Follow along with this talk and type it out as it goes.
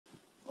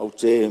o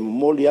te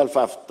moli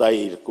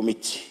alfaftai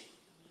komiti.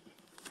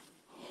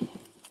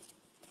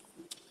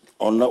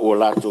 Ona o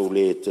lato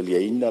le te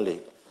liaina le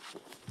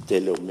te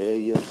leo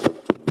meia.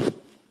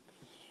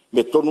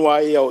 Me tonu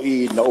ai au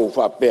I na o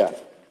whapea.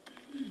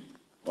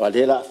 O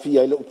le la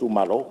fia ile utu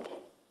malo.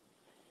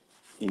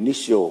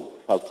 Inisio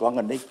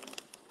hautuanga nei.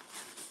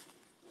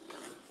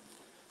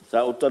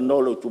 Sa uta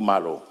no le utu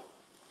malo.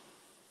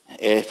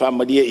 E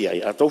whamaria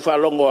iai. A tau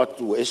whalongo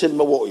atu. E sen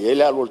mawo I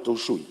ele alo tau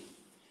sui.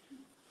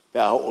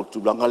 Pea o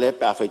tulanga le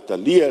pea whaita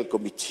lia el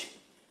komiti.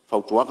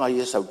 Whautuanga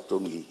ia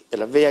sautongi. E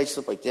la vea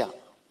isa paitea.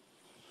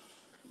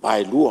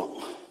 Vai lua.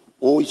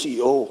 O isi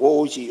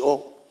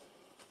o.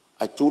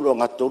 Ai tulo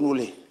ngatonu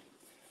le.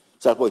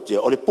 Sa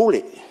paitea. O le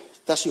pule.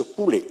 Tasi o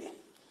pule.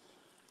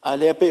 A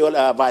lea pe o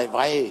la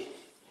vai.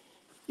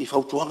 I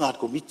whautuanga at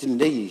komiti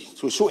nei.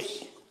 Sui.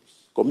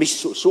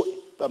 Komisi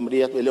sui.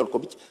 Pamaria tu ele o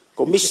komiti.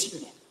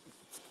 Komisi.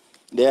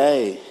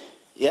 Lea e.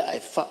 Ia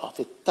e wha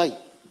te tai.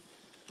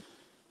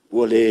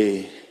 Ua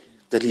le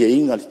talia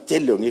inga le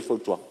tele o nge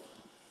whautuanga.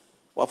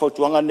 Wa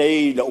whautuanga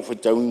nei na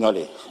uwhaitaunga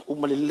le.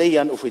 Uma le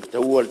leian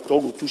uwhaitaua le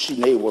tolu tusi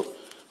nei wa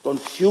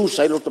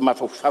confuse ai lo te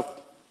mawhauwhau.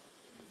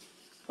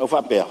 Au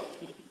whapea.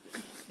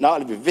 Nā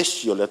le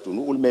bevesi o le atu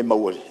nu ule me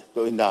maua le.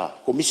 To ina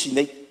komisi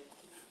nei.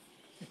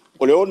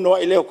 O le ono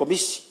ai leo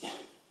komisi.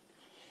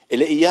 E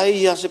le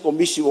iai ia se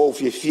komisi o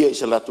uwhiawhia I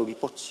se lato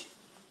ripoti.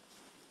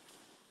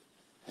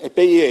 E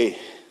pei e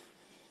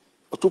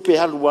o tupe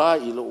alu a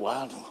I lo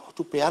alu. O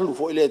tupe alu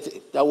fo ele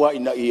taua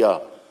ina ia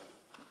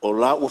o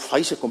la ua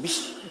whaise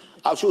komisi.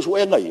 A su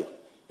e ngai.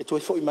 E toi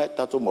fo I mai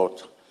tato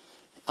mota.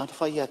 Anta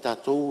whai a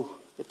tato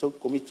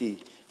komiti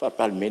wha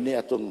Palemene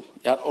aton.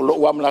 O lo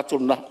uam lato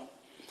na.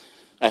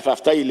 Ai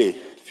whaftai le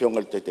fionga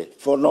le tete.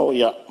 Fono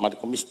ia mara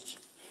komisi.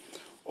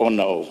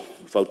 Ona o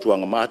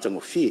whautuanga mātanga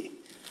whie.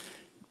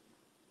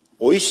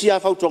 O isi a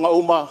whautuanga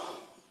uma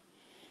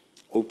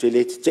o te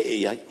le te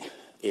iai.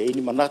 E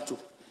ini manatu.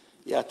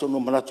 Ia tono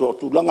manatu o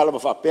tūlanga lama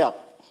whapea.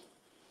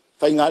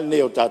 Whainga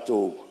ne o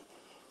tātou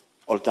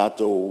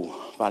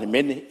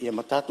Palemene. Ia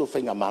ma tātou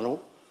whainga mano.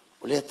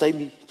 O lea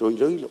taimi to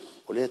iloilo.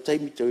 O lea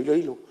taimi to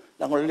iloilo.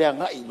 Nanga lea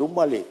ngai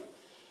luma le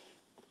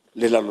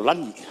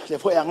lalolangi. Le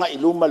fwoi a ngai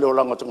luma le o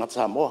langa tangata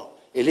Samoa.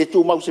 E le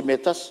tū mau se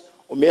metas.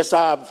 O mea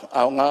sa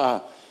a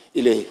ngā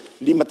ile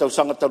lima tau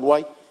sanga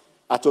taluai.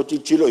 A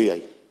tō tilo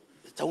iai.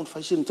 E taun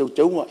whaisina tau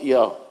teunga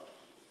ia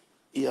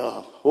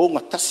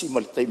honga tasi ma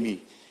le taimi.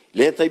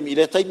 Le taimi.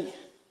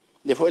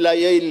 Le fwoi la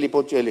iai le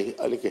potu ele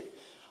aleke.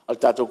 Al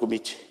tātou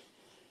komiti.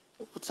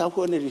 Tau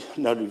koe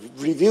na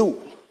review.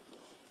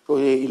 Ko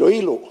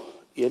ilo.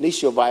 Ia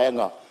nisi o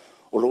vaenga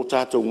o lo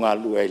tātou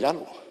ngā lua I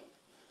lalo.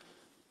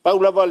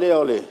 Paulava lea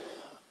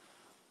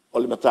o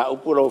le mata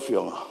upura o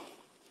fionga.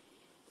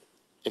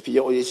 E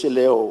pia o ese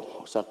leo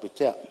o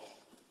sapetea.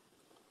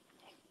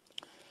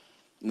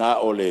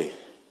 Na o le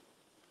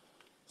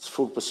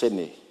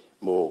 10%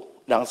 mo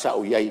nangsa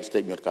o iai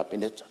te mi o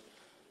kabineta.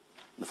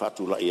 Na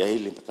whatula iai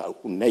le mata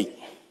upu nei.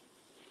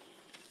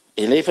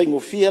 E le whaingo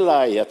fia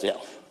la ia te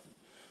au.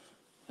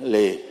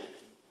 Le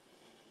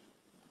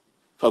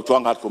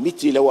whautuanga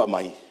komiti lewa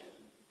mai.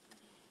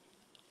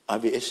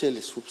 Ave ese le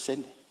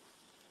 10%.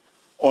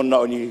 Ona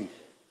o ni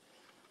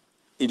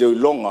I le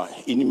longa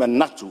ini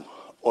manatu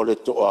o le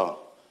toa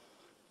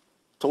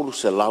tolu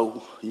se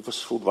lau I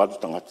pasfudu wadu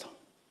tangata.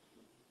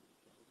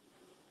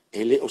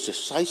 Ele o se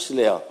sais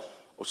lea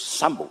o se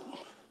sambo.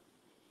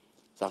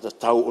 Tata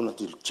tau ona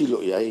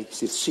tilo iai,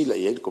 silsila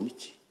iai le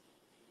komiti.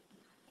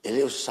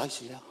 Ele o se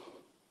sais lea.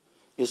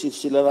 Ia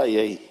silsila la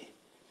iai.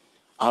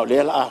 A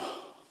lea la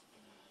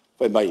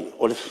pai mai,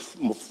 o le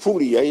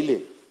furi iai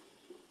le.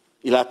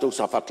 I la tau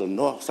sa fatla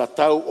noa, sa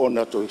tau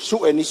ona to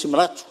su e nisi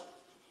manatu.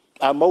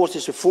 A maua se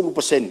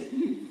 10%.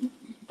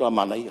 Toa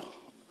mana ia.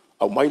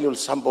 Au mai le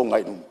sambo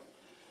ngai numa.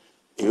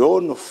 E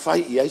ono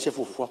fai iai se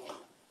fufuanga.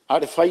 A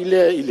le fai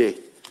lea I le.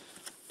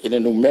 E le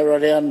numera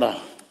lea na.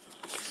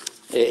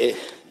 E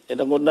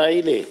na ngona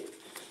I le.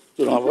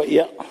 Tuna hawa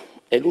ia.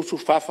 E lusu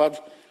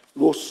fafad.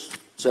 Lus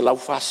se lau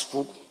fast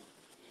food.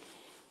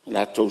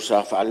 Na tau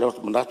sa whaaleo.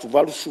 Manatu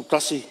walu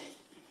sutasi.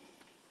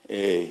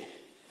 E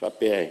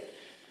whapea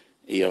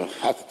ia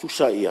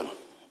hatutusa ia.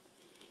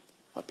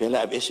 Whapea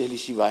la abese li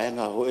si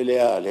vaenga. Hoe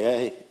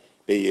lea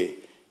pe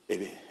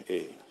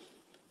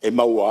e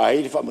maua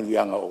ai le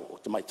whamanuianga o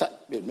te maitai.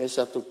 Me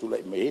sa tutula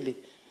I meili.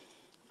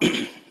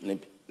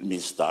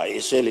 Minsta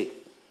ese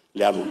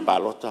le alu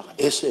Palota.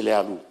 Ese le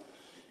alu.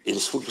 E le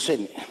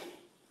 10%.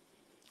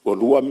 O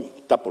lua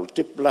tapol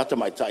tip la te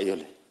maitai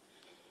ole.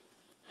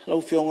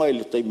 Lau fionga I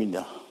le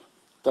taimina.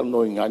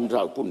 Tano I ngani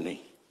rau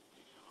puni.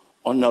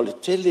 Ona o le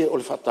tele o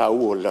le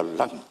whatau o le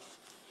langi.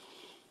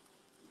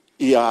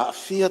 Ia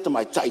fia te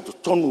maitai to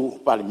tonu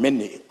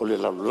Palemene o le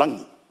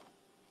langi.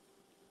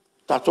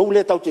 Tātou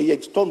le tau te iei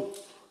te tonu.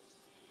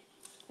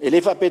 E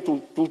le whape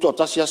tu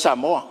tasi a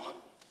Samoa.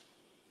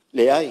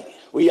 Le ai.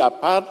 We are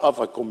part of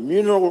a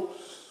communal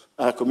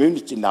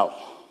community now.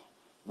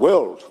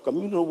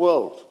 Communal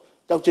world.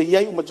 Tau te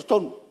iei uma te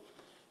tonu.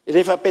 E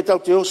le whape tau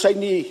te o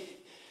saini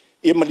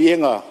I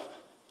malienga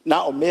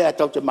na o mea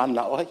tau te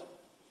mana o hai.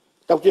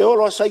 Tau te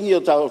olo saingi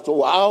o tau tō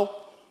ao,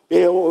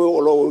 e o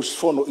lo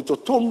fono i to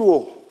tonu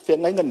o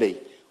whengainga nei,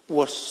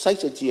 ua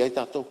saisati ai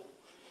tātou.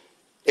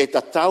 E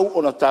tatau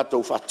o na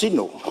tātou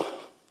whatino,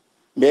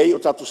 me ei o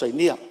tātou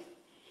sainia.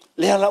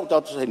 Lea lau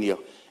tātou sainia,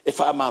 e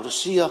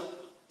whaamarusia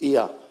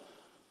ia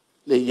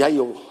le iai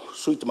o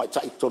suita mai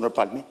tai tōna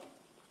Palemene.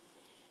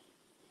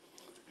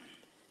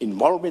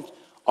 Involvement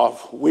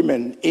of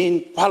women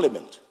in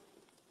Parliament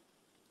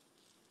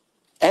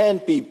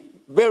and be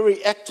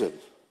very active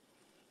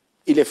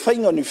i le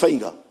whainga ni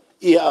whainga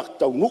ia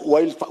tau nuu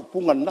ai le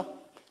whaupunga na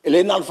e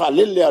le nal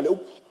whalele a le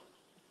upu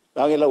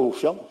rangi lau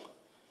ufiang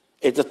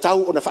e te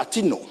tau o na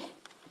whatino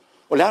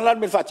o le halan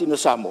me whatino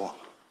Samoa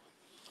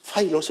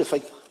whai lo se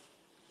whainga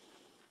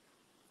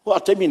o a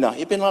temina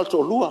e pena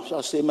alto lua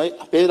sa se mai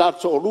pena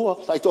alto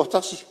lua sai to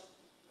tasi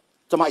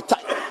ta mai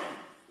tai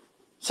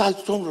sai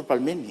tonu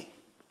Palemene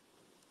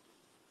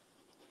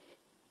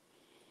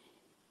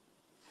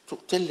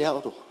tele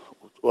auto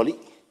oli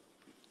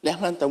le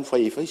han tam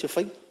fai se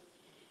fai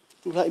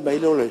tu lai mai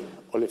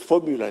le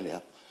formula le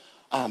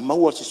a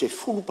maua se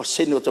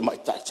 4% o te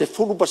mai tai se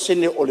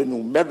 4% o le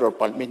numero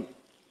Palemene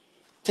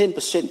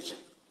 10%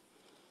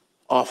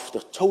 of the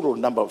total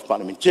number of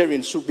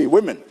parliamentarians should be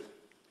women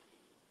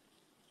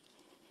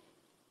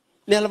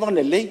le ala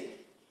vane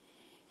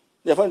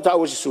le fa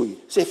tau se sui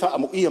se fa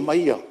mo ia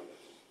mai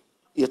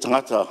ia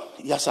tangata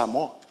ia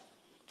Samoa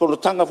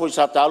Fonotaga foi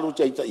sa talu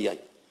te ita ia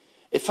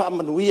e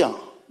whaamanuia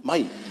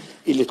mai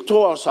i le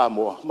toa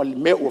Samoa, ma le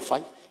mea ua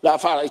whai. La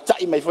whaara i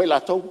tai mai whai la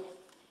tau.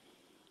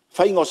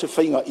 Whainga o se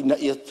whainga ina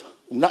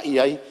i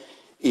ai,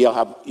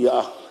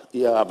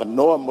 ia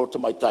avanoa mo te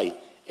mai tai,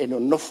 e no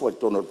nofo e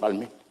tono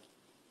Palemene.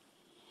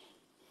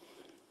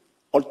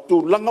 O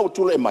tu langa o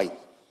tula e mai,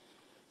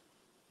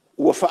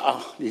 ua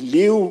whaa li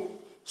liu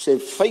se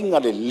whainga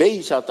le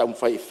lei sa tau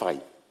whai whai.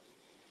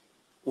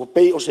 Ua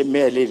pei o se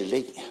mea le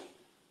lei.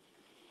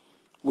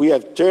 We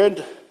have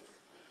turned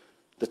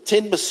the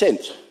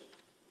 10%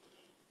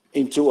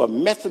 into a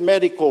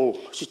mathematical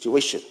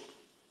situation.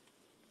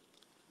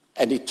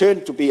 And it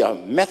turned to be a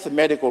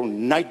mathematical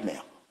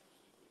nightmare.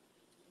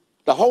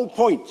 The whole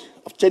point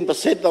of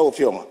 10% though,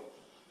 Fiona,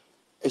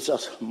 is a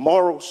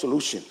moral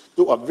solution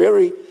to a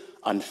very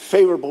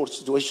unfavorable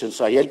situation.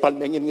 Sa iel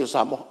Palemene ni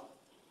Samoa.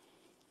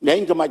 Le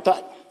inga mai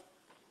tai.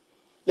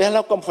 Le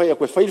lau kam whai a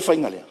koe whai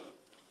whainga lea.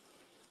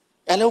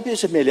 E lau pia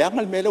se me le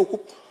angal me lau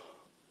kupu.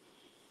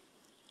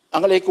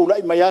 Angale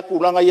kulai mai a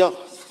kulanga ia.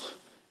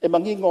 E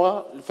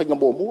mangingoa whainga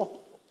mōmua.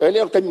 E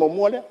leo kai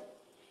mōmua lea.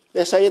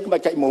 Le sa ia mai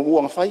kai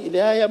mōmua ngawhai.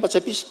 Le aia ma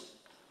se pisa.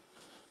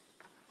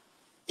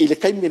 I le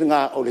kai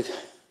miringa o le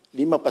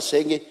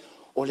 5%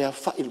 o le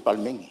whai le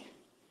Palemene.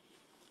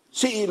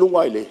 Si i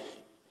lunga i le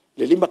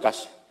 5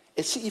 kasi.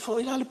 E si i fo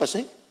i la le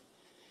paseng.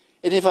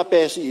 E ne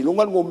whape si i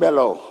lunga ngō mea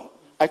lau.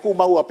 Ai ku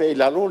mau a pe i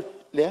lalo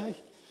le ai.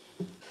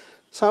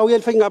 Sa o ia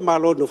le whainga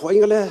malo no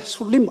whainga le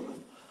su 5.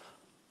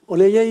 O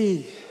le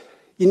iei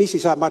inisi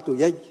sa matu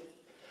iei.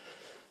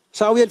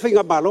 Sa o ia le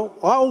whainga malo.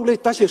 O au le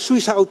tasi sui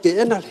sa au te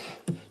ena le.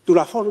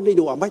 Tulafono ni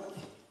noa mai.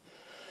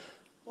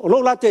 O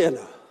lo la te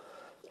ena.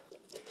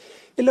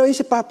 E leo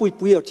ise pāpui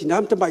pui o tina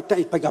amta mai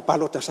tai Faiga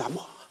Palota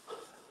Samoa.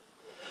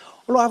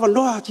 O lo awa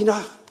noa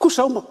tina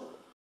kusauma.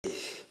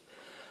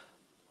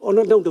 O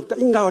no nau ta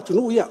inga o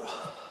tunu ia.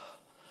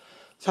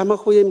 Sama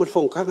ko ye mo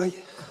whongkanga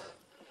ia.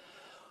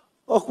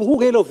 O kungu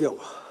ke lo fiong.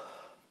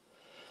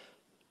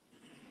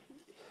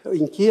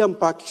 Inkia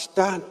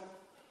Pakistan,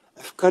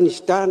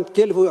 Afghanistan,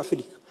 kele fu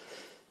Afrika.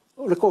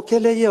 O le ko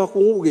kele ia o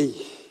kungu ke.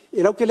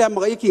 E rau kele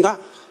amaga iki nga.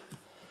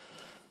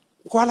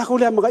 Ko ala ko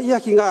le amaga ia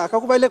ki nga. Ka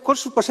ko vai le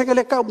korsu pasenge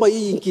le kau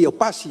mai inkia o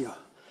pasia.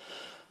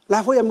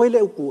 La foi a mai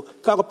le upu.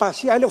 Ka ko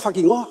pasia le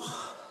fakingo.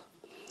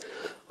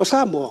 O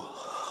Samoa.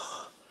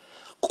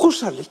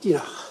 Kusa le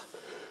tina.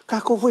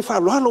 Ka ko foi fa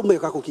lo me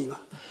ka ko kinga.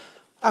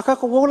 A ka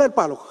ko wola le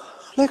palo.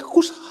 Le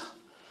kusa.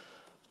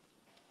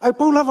 Ai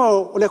pau lava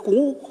o le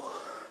kungu.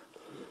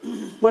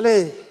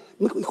 Male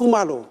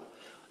kumalo.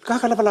 Ka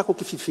ka lava la ko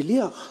ki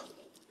fifilia.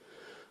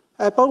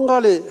 Ai pau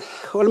ngale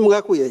o le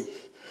mga ku ye.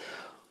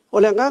 O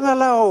le nganga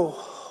la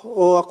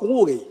o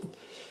akungu ge.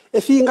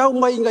 E fi ngau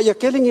mai nga ya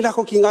kelingi la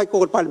ko ki ngai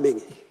ko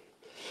Palemene.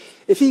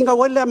 E fi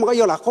ngau le mga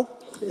yo la ko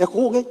e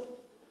akungu ge.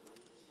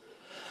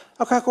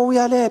 Aka ko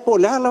ia le po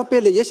la la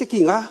pele yese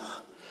ki nga.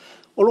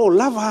 O lo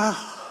lava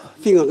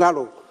fi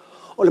ngalo.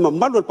 O le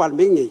mamalo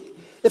Palemene.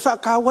 E fa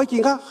ka wa ki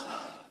nga.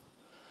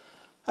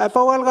 Ai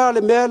pau alga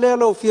le mele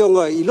lo fi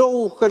nga i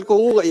lo kel ko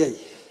nga ye.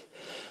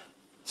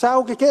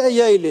 Sao ke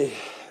ye le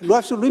lo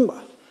su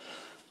limba.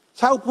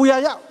 Sao puya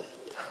ya.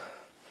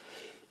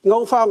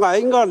 Ngau fa nga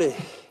inga le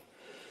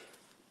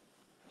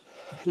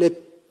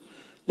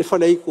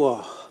falei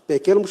ko pe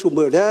kel mu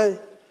mo le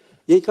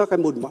ye ka ka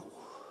mun ma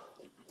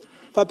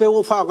fa pe o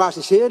fa nga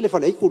se le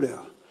falei ku le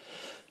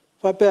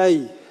fa pe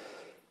ai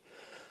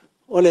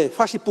o le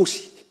fa si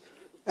pusi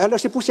ela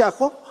se pusi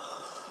ako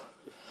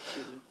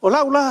o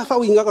la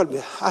fa winga ka le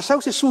a sau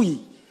se sui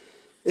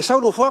e sau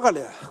no fa ka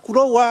le ku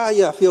lo wa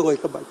ya fi o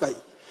ka ba kai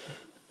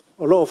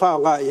o lo fa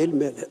nga e le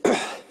me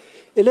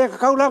ele ka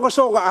ka la ko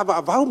so ga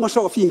ba ma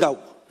so fi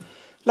ngau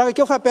La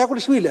ke fa pe ko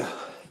le suile.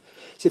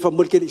 Se fa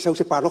mo ke le sa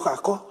se pa lo ka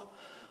ko.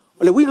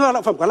 O le winga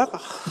la fa kala.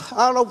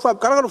 A lo fa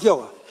kala lo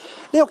fio.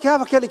 Le o ke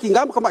ava ke le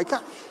kinga ka mai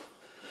ka.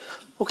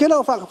 O ke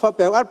la fa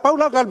pe al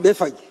paula gal be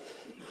fai.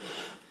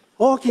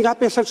 O kinga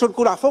pe sa sur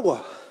kula fo.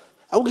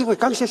 Au ki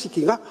ka se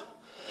kinga.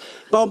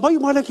 Ba mai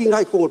mo le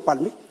kinga ko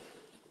palme.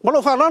 Mo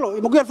lo fa lalo,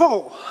 mo ke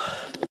fo.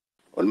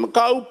 O le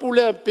kau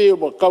pule pe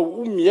o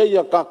kau umi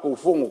ia ka ko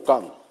fongo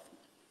kang.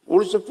 O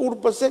le se furu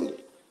pasenge.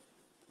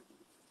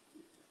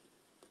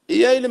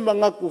 Ia ile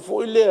manga ku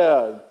fo ile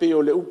pe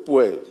o le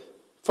upue.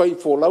 Fai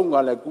fo lau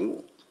ngale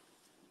ku.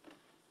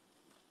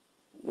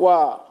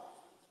 Wa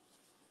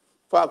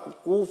fa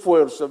ku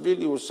fo o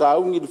savili o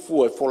saungi le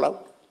fu e fo lau.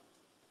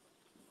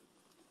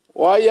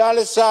 Wa ia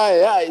le sa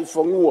e ai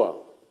fongua.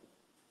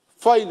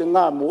 Fai le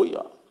ngā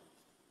moia.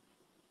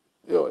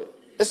 Yo,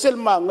 esel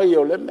manga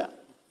yo le mea.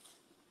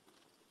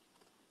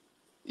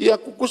 Ia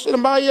kukusa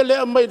mai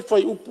le mai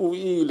fai upu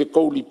I le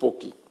kauli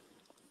poki.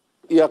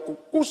 Ia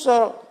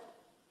kukusa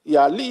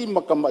ia li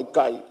makamai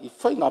kai I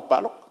fai ngā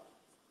palo.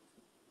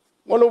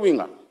 Ngolo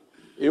winga.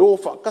 E o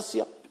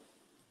whakasia.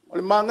 O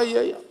le manga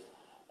ia.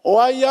 O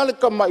ai ale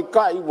kamai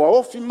kai wa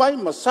ofi mai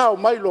masao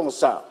mai longa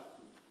sa.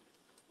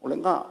 O le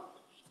ngā.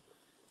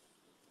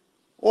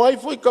 O ai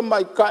foi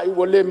kamai kai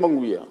wa le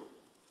manguia.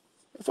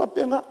 E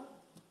whapenga.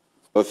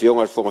 O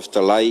fionga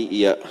whongastalai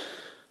ia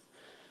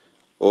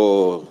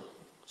o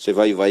se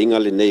vai vainga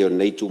le nei o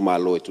nei tu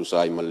malo e tu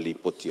sai mali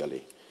poti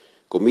ale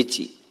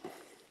komiti.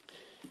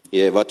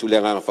 Ia watu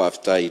le nganga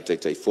whaftai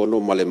tai fono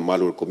male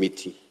malu le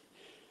komiti.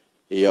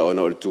 Ia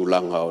ona o le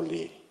tūlanga o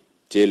le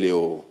tele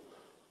o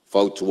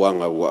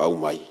whautuanga ua au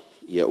mai.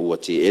 Ia ua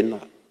te ena.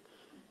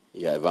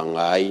 Ia e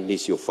wanga ai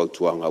nisi o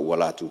whautuanga ua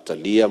latu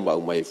talia ma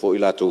au mai fo I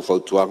latu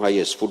whautuanga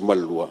ia sfur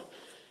malua.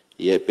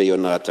 Ia pe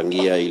ona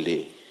atangia I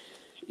le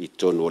I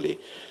tono le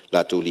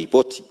latu li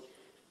poti.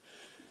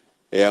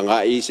 E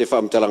anga I se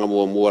whamtalanga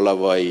mua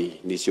lawa I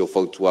nisi o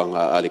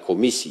whautuanga ale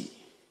komisi.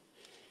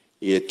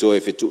 I e toe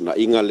whetu na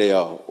inga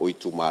lea o I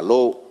tu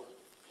malo.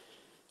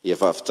 Ia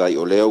whaftai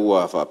o lea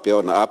ua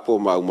whapeo na apo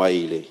ma au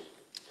mai le.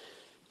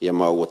 Ia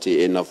ma ua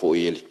te ena fo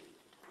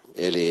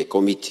ele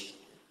komiti.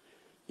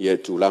 Ia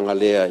tu langa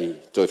lea I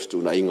toe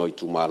whetu na inga o I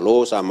tu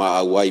malo sa ma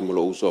au ai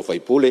mulo uso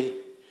whaipule.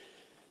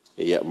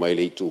 Ia mai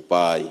le I tu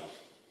pai.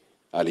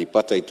 Ali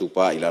pata I tu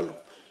pai lalo.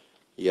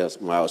 Ia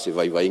ma o se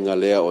vaivainga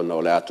lea o na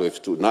o le ato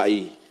eftu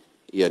nai.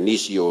 Ia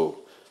nisi o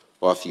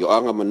afio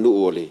anga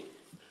manu o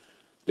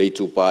le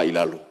tupa I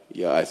lalo.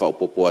 Ia ai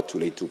whaupopo atu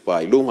le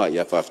tupa I lunga.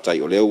 Ia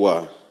whaftai o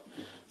leua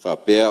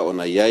whapea o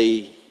na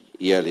iai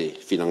ia le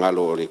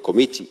finangalo o le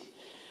komiti.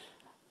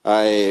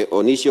 Ai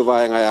o nisi o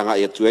vaenga anga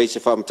ia tuei se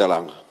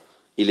whamtalanga.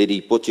 I le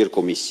ripoti er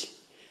komisi.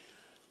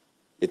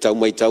 E tau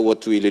mai tau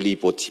atu I le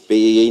ripoti. Pe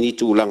e ni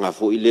tūlanga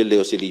fo I le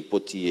leo se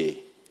ripoti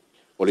e.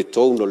 O le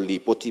tauno le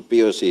ripoti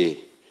pe o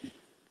se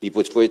I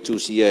poti foi tu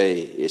sia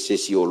e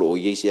sesi o lo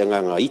ye sia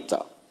nga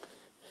ita.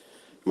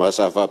 Ma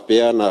sa fa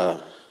pea na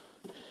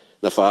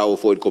fa o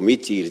foi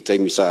committee le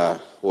taimi sa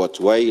o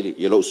atuai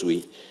ye lo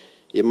sui.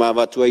 E ma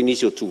va tuai ni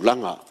so tu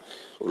langa.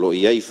 O lo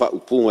ye fa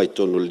upunga I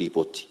tono li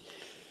poti.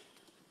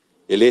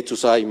 E le tu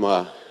sai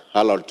ma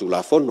hala tu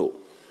la fono.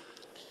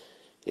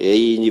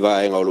 E ni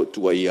va en o lo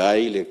tu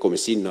ai le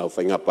komesina o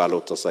Faiga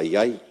Palota sai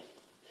ai.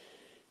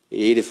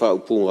 E le fa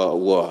upunga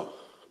ua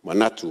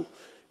manatu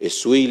e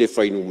sui le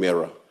fai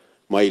numera.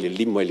 Mai le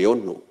lima le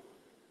ono.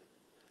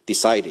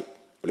 Decided.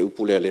 Le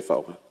upule le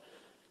whaunga.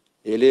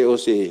 Ele o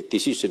se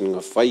decision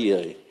nga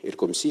whai e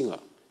komisinga.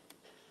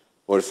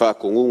 O le wha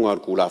kongunga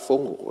al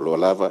kulafongo. O lo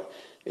lava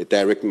e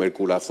direct me al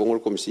kulafongo al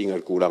komisinga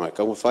al kulanga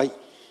kaunga whai.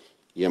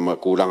 Ia ma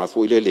kulanga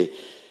fo ilele.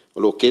 O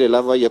lo kele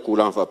lava ia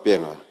kulanga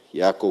whapenga.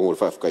 Ia kongo le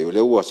whafkai o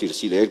leo a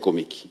sirsile el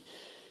komiki.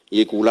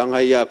 Ia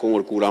kulanga ia kongo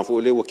le kulanga fo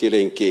leo a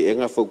kele enke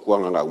enga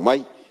whaukuanga ngau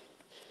mai.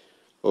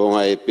 O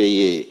nga e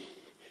pe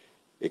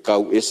e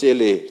kau ese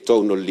le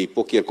tono li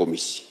poki al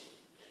komisi.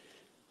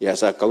 Ia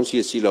sa kaunsi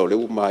e sila o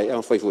leu mai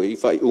an fai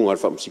fai unga al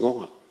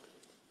whamsingonga.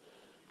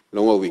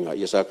 Longa winga,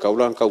 ia sa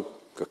kaulang kau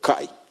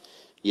kakai.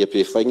 Ia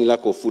pe whaingi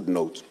lako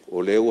footnote.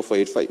 O leu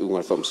fai unga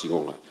al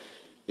whamsingonga.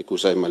 E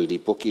kusai man li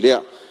poki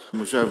lea.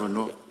 Musai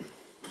wano.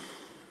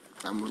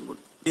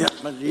 Ia,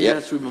 ma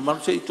ia sui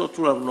mamam se I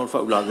totula no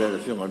whaulaga le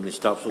whionga ni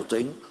staff so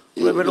ting.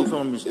 Ue melo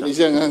whionga ni staff.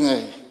 Ia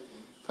ngangai.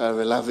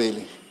 Whawe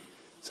lavele.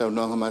 Sau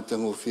nonga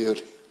matango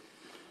fiore.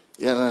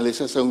 Ia na le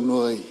sa sau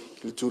noi.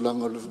 Le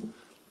tulanga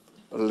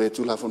le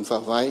Tulafono.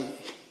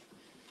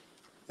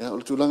 Ia o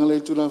le tulanga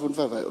le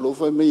Tulafono. Lo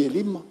fai mei e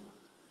lima.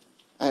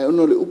 Ai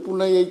ono le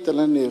upuna ia I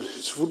talane.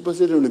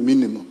 Sfurpasere o le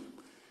minimum.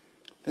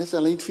 Nesa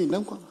la it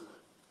finam kwa.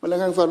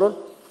 Malangang whalol.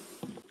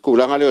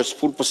 Kulanga leo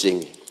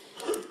sfurpasenge.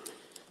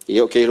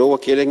 Ia o kei roa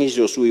kerengi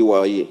so sui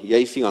wa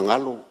iai finga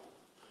ngalo.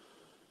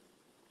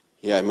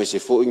 Ia mai se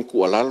fo in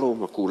kualalo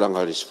ma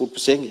kulanga le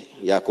sfurpasenge.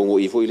 Ia kongo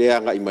I fo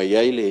ilea nga I mai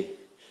ai le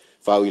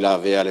whau I la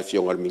vea le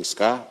whionga le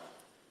mingska.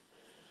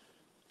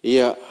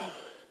 Ia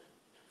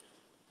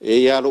e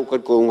ia lo ka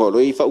kongo lo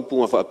I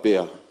whaupunga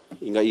whapea.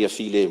 Inga ia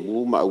file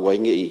mu ma ua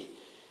inge I.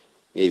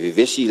 E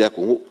vevesi la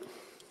kongo.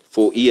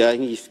 Fo ia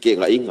ingi ke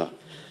nga inga.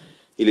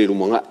 I le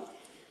rumanga.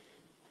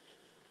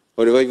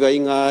 O le vai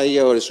ngā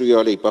ia o le sui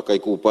o le ipaka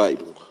I kūpā I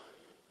runga.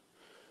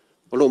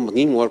 O lo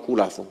mangingo al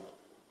kulafo.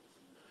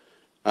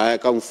 Ai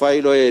ka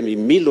whai lo e mi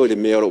milo le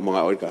mea o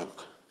mga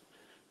oikaka.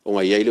 O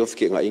ngā iai leo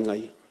whike ngā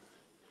ingai.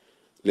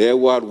 Le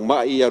ua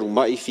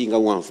rumai whinga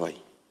uanwhai.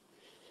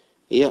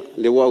 Ia,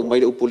 le ua umai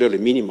le upu leo le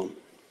minimum.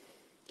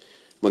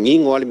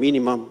 Mangingo ale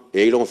minimum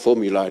e ilonga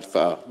formula e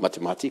wha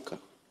matematika.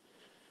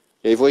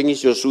 E voi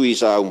ngisi o sui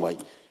sa au mai.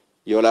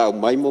 I o la au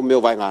mai mo meo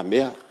vai ngā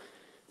mea.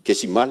 Ke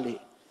si male.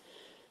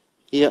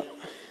 Ia,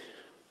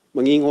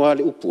 mangingo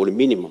ale upu o le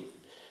minimum.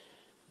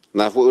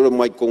 Nā fo ura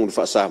mai kongu le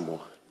wha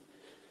Samoa.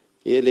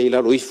 Ia le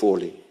ila roi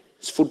fole.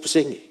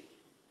 10%.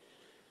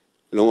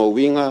 Longa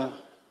winga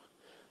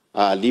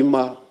a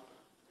 5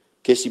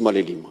 ke si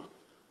male 5.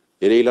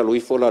 E le ila roi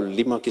fola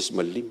 5 ke si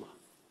male 5.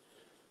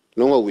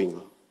 Longa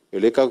winga. E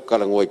le ka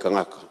kalangoi ka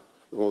ngaka.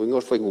 Longa winga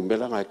o whaingu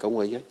mela ngai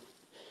kaunga iai.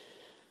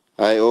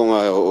 Ai o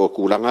ngā o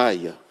kulanga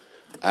ia.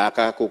 A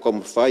ka ko ka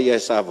mwhai e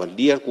sa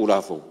valia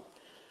kulafo.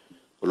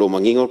 O lo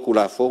manginga o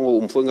kulafo o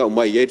umwhinga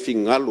umai iai fi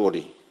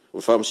ngalori.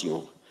 O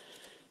whamsingo.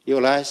 Io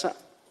la e sa.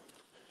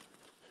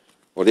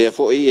 O le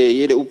fo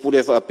i le upu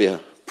le whapea.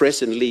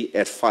 Presently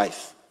at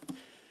 5.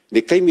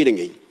 Le kai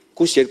miringi.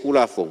 Kusi e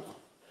kulafo.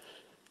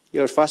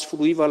 Io fast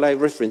food iwa lai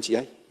reference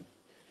iai.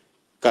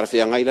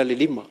 Karawhia ngai la le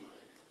 5.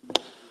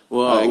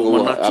 Wa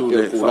manatu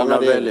le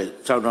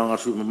whaunawele taunanga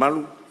sui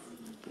mamalu.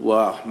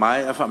 Wa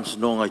mai a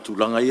whamsinonga I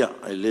tūlanga ia.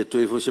 E le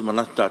toi fo se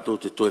manatu tātou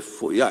te toi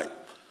fo iai.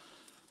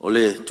 O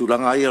le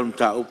tūlanga ia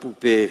ta upu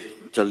pe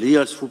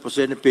talia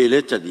 10% pe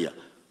le talia.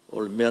 O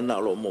le mea na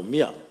alo mo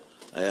mia.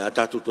 A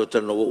tātou toi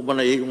tano o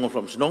umana i unga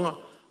whamsinonga.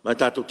 Ma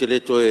tātou te le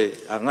toi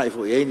a ngai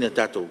fo iai na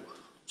tātou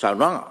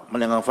taunanga.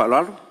 Mane ngang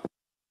whalalo.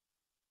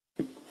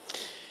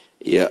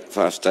 Ia,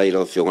 whaastai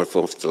lau whionga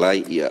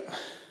whamstalai ia.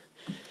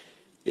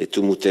 E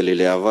tumutele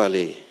le awa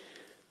le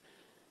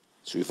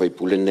sui whai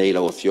pule nei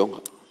lau a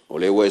whionga. O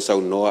le ua e sau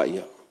noa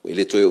ia. E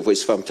le toi ua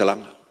isi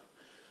whamtalanga.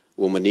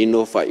 Ua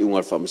manino whai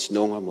unga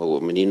whamsinonga. Ma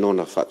ua manino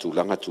na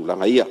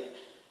tūlanga ia.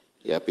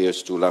 Ia peo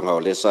si tūlanga o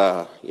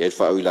lesa. Ia i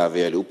whau I la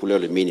vea le upuleo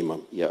le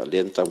minimum. Ia le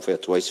antam whai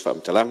atua isi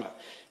whamtalanga.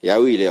 Ia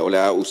ui le o le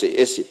a use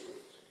ese.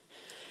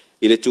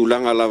 I le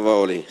tūlanga lava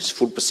o le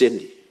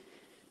 10%.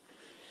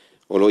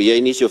 O lo ia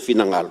inisi o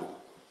fina ngalu.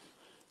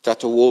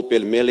 Tato uo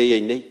pel mele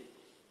ia nei.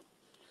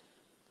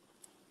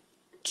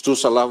 Tutu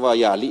salava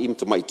ia ali im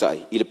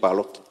tamaitai. I le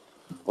Palota.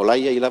 O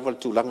lai ia I lava le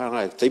tūlanga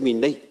ngai. Taimi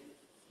nei.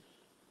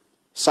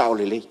 Sa o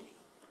le lei.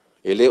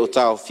 E le o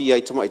tau fia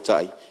I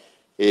tamaitai.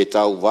 E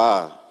tau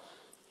wā.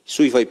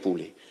 Sui vai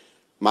pule.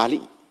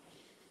 Mali.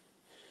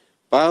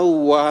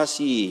 Pau wā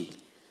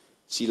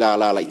si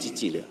la I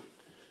titile.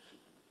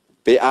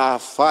 Pe a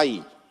fai.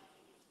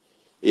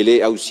 E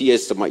le au si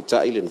es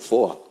tamaitai le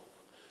nfoa.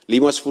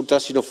 5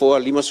 futasi no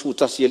foa, 5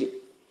 futasi ali.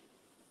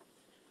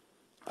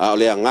 A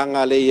le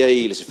anganga le ia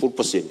I le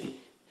 10%.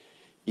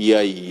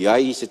 Ia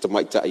iai se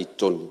tamaita I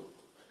tonu.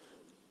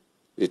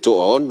 Le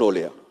toa ono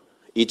lea.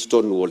 I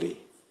tonu o le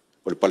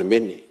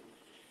Palemene.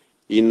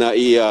 Ina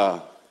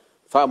ia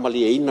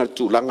whaamali e ina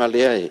tūlanga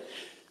lea e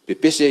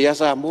pepese ia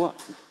sa moa.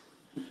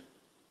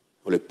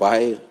 O le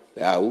pae,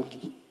 le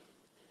auli.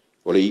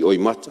 O le I oi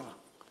mata.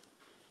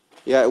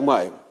 Ia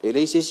umai, e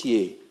le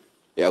sesi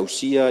e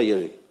ausia ia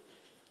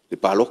le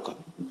paloka.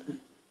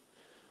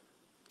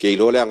 Ke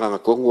ilo le anga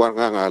kongu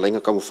anga lainga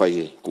kamu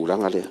whai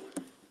kulanga lea.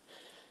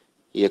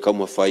 Ia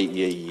kamu whai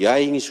ia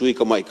iai ngi sui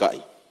ka mai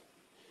kai.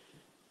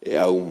 E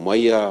au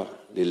maia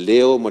le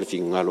leo ma le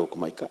fingalo ka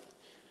mai kai.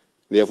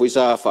 Lea fui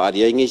sa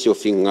whaaria ingi si o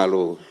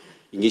fingalo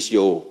ingi si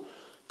o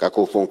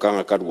kako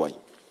whonkanga karuai.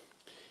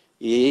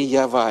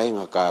 Ia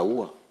vaenga ka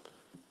ua.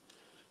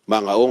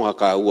 Manga onga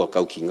ka ua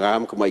kau ki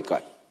ngam ka mai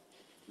kai.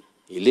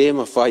 I le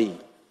ma whai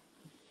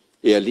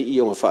e ali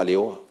I o ma wha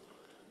leoa.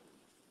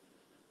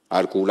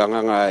 Ar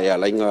kulanga nga e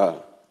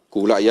alainga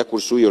kula ia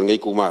kursui o ngai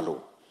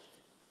kumalo.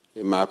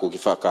 E mako ki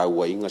whaka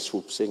ua inga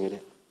swoopsenge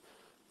rea.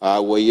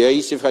 A ua ia I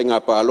se whai ngā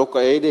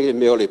pāloka e le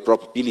meo le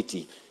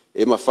probability.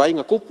 E ma whai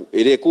ngā kupu.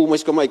 E le ku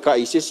maiska mai ka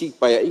I se si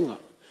paia inga.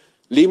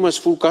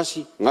 5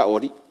 kasi ngā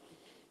ori.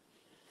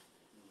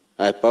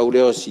 Ai pau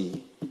leo si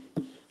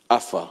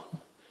afa.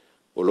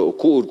 O lo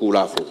ku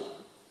kulafo.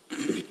 E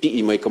pipi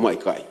I mai ka mai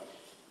kai.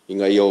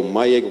 Inga i o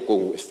mai e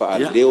kukongu e wha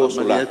leo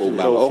so la ko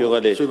ngā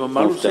o. Sui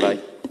mamalu sei.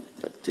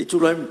 Te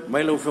tulai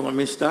mai lau whanga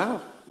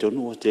mesta.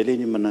 Tonu o te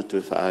leni manatu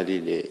e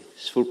whaari le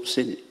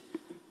 10%.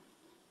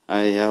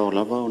 Ai au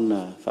lava o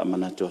na wha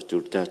manatu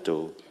atu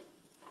tātou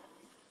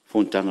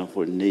Fonotaga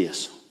for nei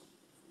aso.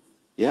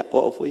 Ia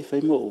o foi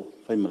fai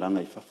malanga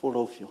I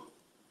whafolofio.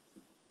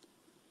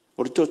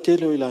 O le tō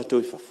telo I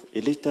lātou I whafo.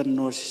 E le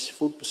tano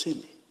 10%.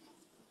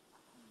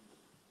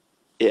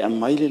 E a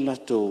mai le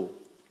lātou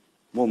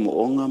mo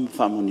onga ma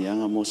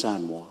whamonianga mo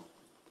Samoa.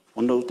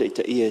 Ona uta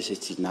ita ia se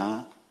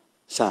tina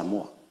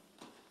Samoa.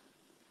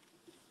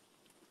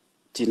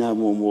 Tina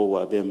mo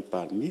wa ben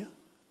Palemene.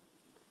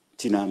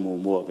 Tina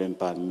mo ben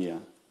Palemene.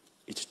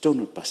 I te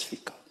tonu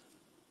Pasifika.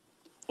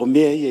 O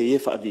mea ia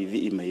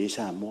whaavivi I mai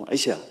Samoa.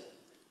 Aisa,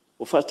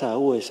 o whata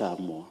ua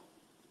Samoa.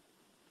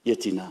 Ia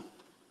tina.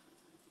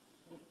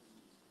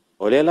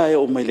 O le la e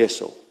o mai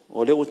leso,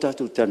 o le o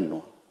tatu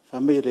tanoa,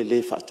 whamei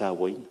le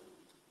whaatawaina.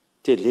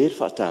 Te le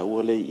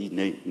whaataua le I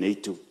nei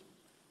tu.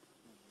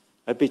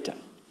 Ai pita,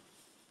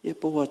 ia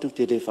po atu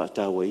te le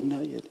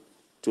whaatawaina, ia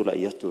tula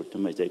I atu te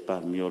mai tai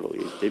pāmiolo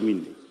I te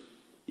mini.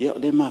 Ia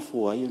le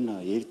mafua I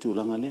na ia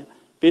tūlanga lea.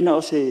 Pena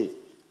o se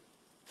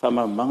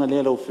whamamanga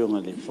lea lau whionga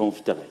le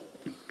whongwhitarai.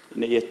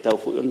 Ina ia tau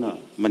whiona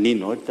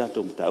manino e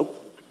tātou mtau.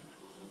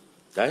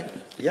 Tai?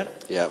 Ia.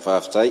 Ia,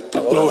 whawhtai.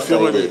 Lau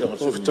whionga le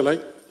whongwhitarai.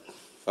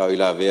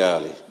 Whawila vea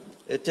le.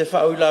 E te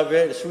whauila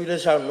vea le sui le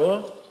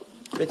saunoa.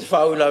 E te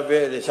whauila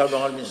vea le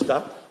saunoa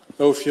minsta.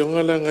 Lau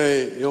whionga le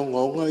ngai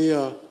onga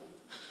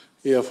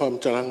ia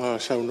whamtaranga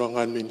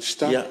saunoa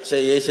minsta. Ia, se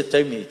e se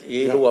taimi.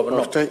 I rua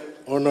mano.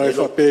 Ona e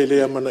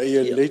whapele amana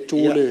ia le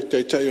tūle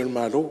te tai on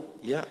malo.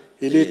 Ia.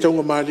 I le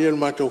tonga mali on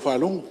mātou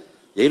whalong.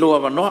 Ia loa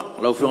manoa,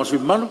 lau whionga sui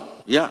mano.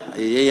 Ia,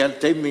 e al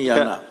taimi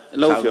ana.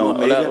 Lau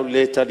whionga, o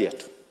le tali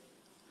atu.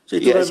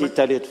 Ia si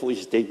tali atu fu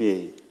isi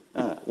teime.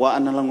 Wa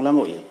ana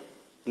lango ia.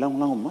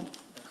 Lango mai.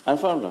 Ai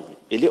whaulawe.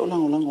 E leo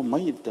lango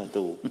mai I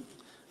tātou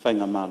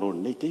whainga malo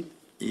nei teime.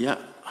 Ia.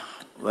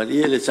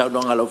 Wali le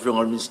saunoa lau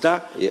whionga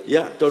minsta.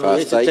 Ia, tonu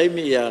e se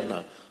taimi ia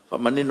na.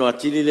 Manino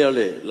atili leo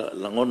le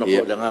langona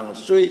po le nganga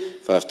sui.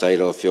 Whaftai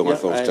lo whionga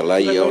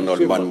whongtalai o no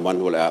le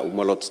manu le a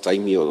umalot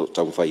taimi o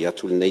tau whai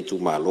atu nei tu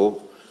malo.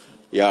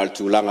 Ia al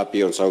tūlanga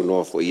pe on sau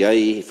noa fo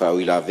iai,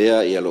 whauila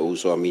vea, ia lo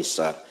uso a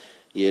misa.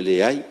 Ia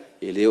le ai,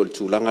 e le o le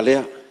tūlanga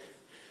lea.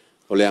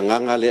 O le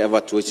nganga lea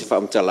watu e se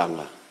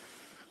whaamtalanga.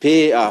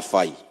 Pe a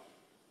whai.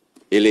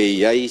 E le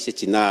iai se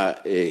tina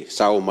e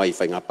sao mai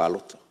whai ngā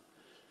palota.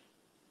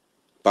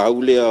 Pau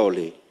lea o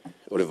le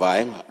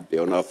vaenga, pe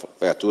ona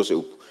whai atua se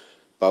upu.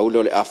 Paule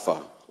o le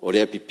afa, o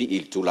le pipi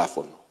I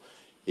Tulafono.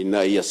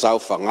 Ina ia sau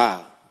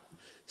whanga,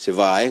 se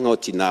vaenga o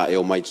tina e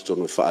o mai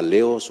tutonu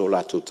whaaleo so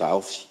la tu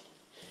taofi.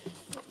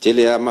 Te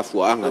lea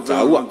mafuanga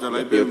taua,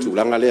 e pe o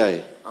tūlanga lea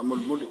e.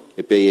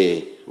 E pe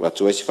e,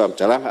 watu e si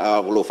whamtalanga,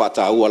 a lo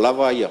whataua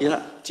lava ia.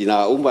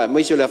 Tina umba,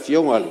 mai se o le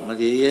awhionga ali. Ma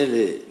e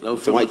le, lau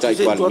mai tai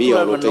kwalmi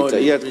o lo teita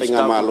ia, te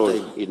ngā malo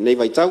I nei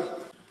vai tau.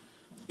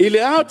 I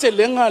le ao te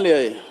lenga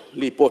le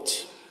li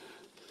poti.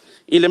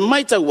 I le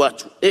mai tau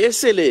atu, e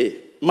ese le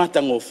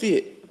matango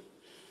fie.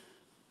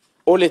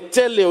 O le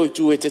tele o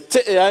tu e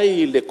te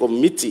ai le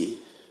komiti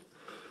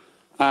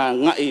a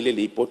nga I le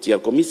li poti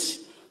al komisi.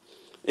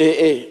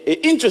 E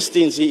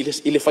interesting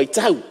I le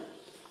whaitau.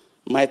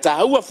 Ma e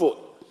tāua fo.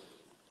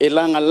 E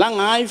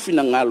langa ai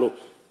fina ngalo.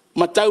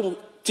 Ma tau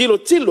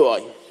tilo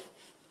ai.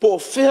 Po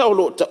whea o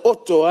lo ta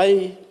oto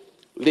ai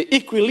le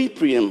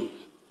equilibrium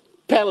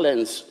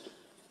balance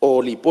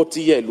o li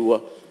poti e lua.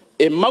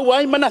 E mau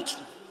ai manatu.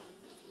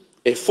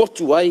 E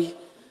fotu ai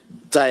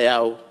tai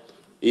au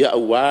ia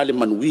ua le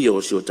manuia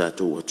o si o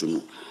tātou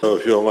atunu.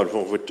 Whionga le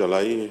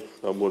whongwhitalai,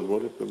 a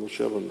mole pe mo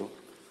se avano.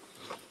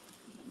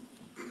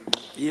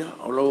 Ia,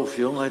 o lau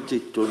whionga te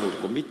tonu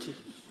komiti.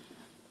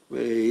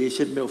 E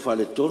se meo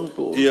whale tonu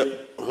po. Ia,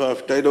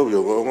 whaftai lau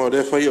whionga, o ngā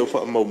rea whai au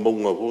wha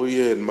maunga po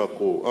ia en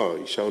mako,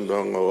 I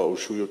saunanga wa o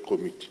sui o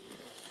komiti.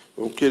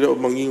 O kere o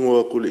mangingo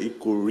a kule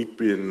iko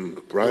ripien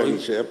Brian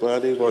se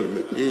apare wale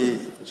me.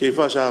 Se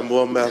whasa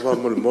mua mea wha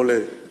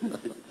mole.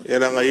 E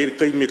ranga I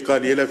kai me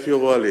kari e la whio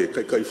wale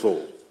kai fo.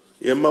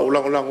 E ma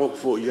ulango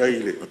fo ia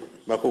ile.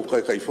 Ma ko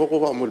kai fo ko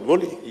wa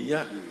mole.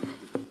 Ia.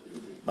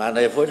 Ma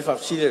na e fo ni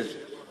whafsile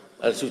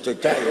al su te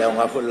tai e o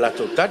ngā fo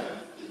lato tat.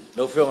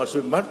 No whionga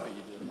sui mat.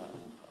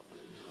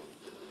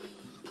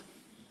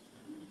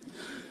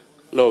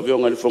 Lau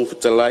whionga le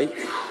whongwhitalai.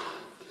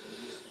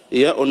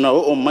 Ia o na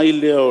o mai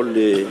lea o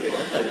le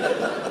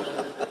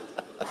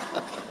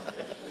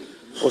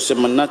o se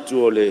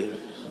manatu o le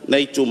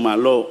neitu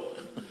malo.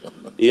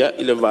 Ia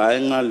I le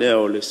vaenga lea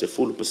o le se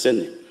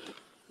 10%.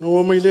 No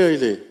o mai lea I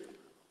le.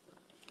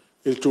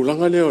 Il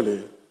tūlanga lea o le.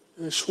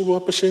 E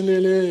 10%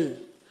 le.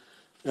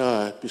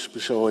 Ia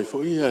pisa o I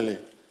fo ia le.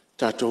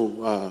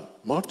 Tātou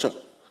mata.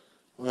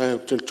 Ia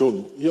tel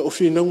tonu. Ia o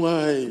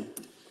whinaunga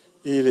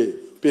I le.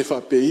 Pe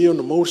whape I o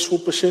na maur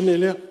 10%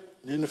 lea.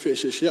 Nena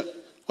whese sia.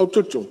 Au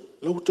tutung.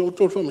 Lau tau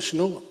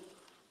whamasinonga.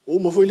 O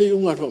mawhoi le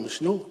unga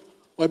whamasinonga.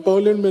 Wai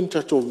paule men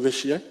tātou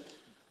vesi ai.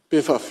 Pe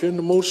whape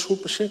na maur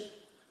 10%.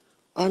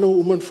 Alo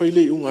uman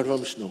whaile I unga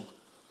whamisnonga.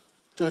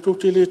 Tātou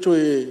te le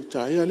toe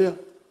tāia lea.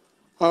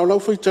 Ao lau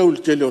whai tau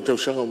le tele o tau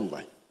sanga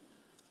mbai.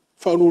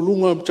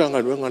 Whaululunga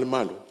mtanga nuenga le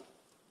malo.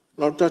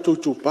 Lau tātou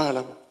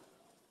tūpālawa.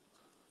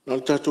 Lau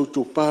tātou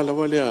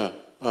tūpālawa lea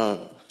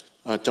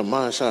a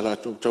tamaa sa la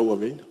tau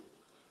aveina.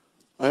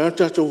 Ai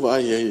tātou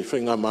vai e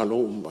whainga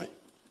malo mbai.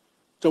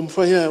 Tau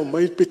mwhai o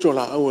mai pito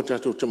la au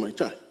tātou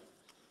tamaitai.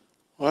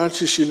 O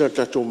ati sila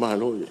tātou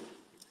malo e.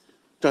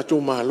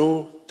 Tātou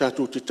malo,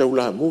 tātou te tau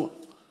la mua.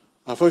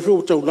 A whaiwhi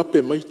o tau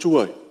lape mai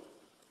tuai.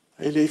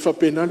 E le iwha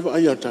penalwa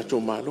ai a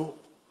tātou malo.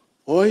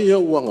 O ai ia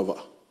uanga wa.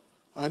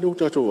 A leo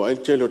tātou wa,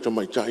 el telo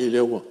tamaitai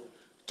leo wa.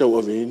 Tau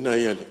aveina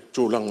ia le,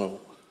 tūlanga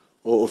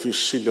o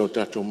ofisi sila o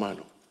tātou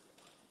malo.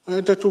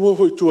 A tātou wa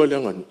hoi tua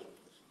leanganu.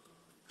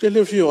 Te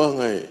leo fio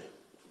anga e.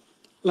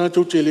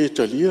 Lātou te le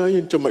talia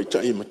ai en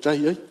tamaitai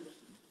matai ai.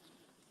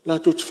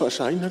 Lātou te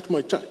whaasaina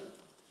tamaitai.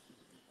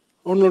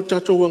 Ona le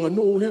tātou anga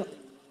no lea.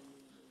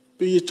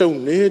 Pe i tau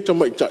ne ta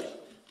mai tai.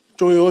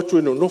 Toi o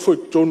atu no fo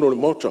tono le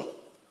mota.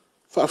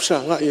 Fa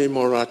afsa nga e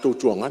mo rātou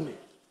tuangani.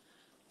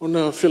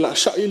 Ona whila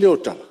sa i leo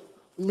tala.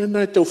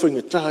 Mena e tau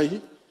whainga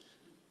tai.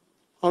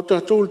 Au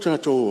tātou le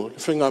tātou le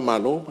whainga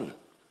malo.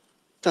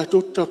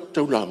 Tātou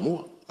tau la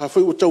mua. A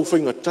whai o tau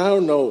whainga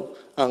tau nao.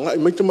 A nga i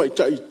maita mai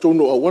tai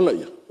tono awala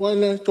ia.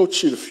 Waina tau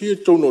tsira fia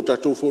tono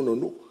tātou whono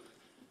no.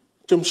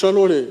 Te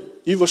msalo le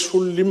iwa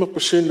sfulu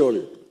 5% o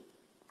le.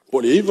 O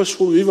le iwa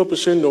sfulu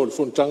 5% o le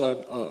Fonotaga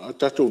a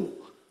tātou no.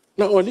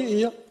 Na o li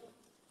ia.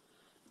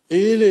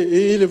 E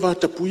le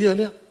vātapuia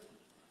lea.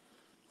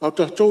 Au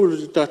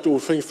tātou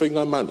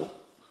whainga mano.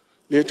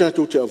 Le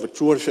tātou te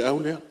avatua le whiau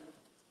lea.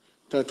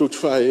 Tātou te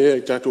whae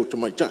e tātou te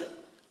maitai.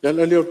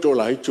 Lea leo tō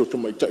la hiti o te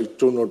maitai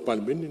tono le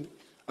Palemene.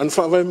 An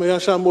whawai mai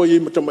asa mo i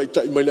ma te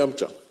maitai mai le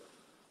amta.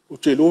 O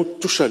te lo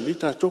tusali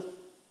tātou.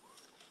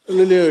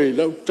 Le leo i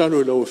lau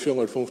tano i lau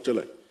whionga le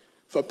Fonotaga.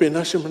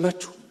 Whapena se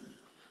manatu.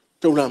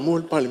 Tau la mo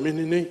le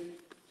Palemene nei.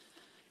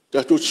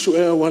 Tātou te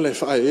suea wala e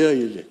whae e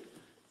i le.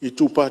 I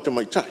tūpā te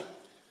maitai.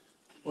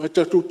 O e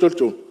tātou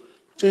tātou.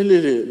 Te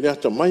le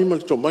ata mai ma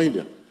le tō mai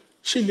lea.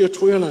 Si le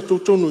atuea la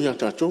tōtonu ia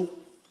tātou.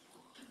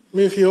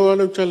 Me whio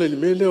alau tala li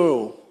me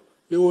leo.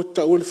 Leo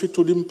tau le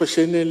fitu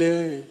 5%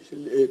 lea.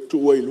 E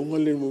tua i lunga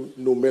le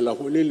no mela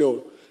hole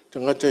leo.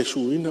 Tangata e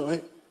suina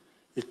ai.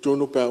 E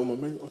tono pā o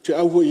mamai. O te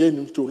au i e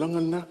ni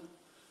tūlanga na.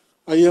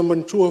 Ai a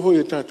mantua ho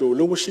e tātou.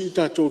 Leo si i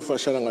tātou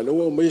whaasaranga.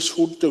 Leo o mai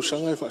sūru tau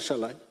sanga e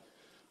whaasalai.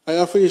 Ai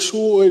a whai sū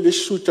o e le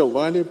sū tau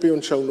vāne pe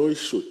on sau noi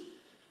sū.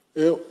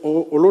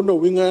 O lona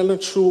winga ala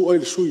sū o e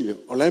le sū i le.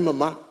 O lai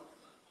mama.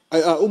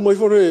 Ai a umai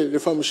fore le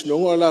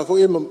whamisinonga. O la ho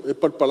e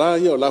palpala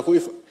ia. O la ho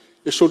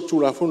e sol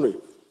Tulafono.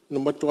 No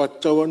matua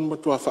taua, no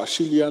matua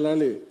whaasili ala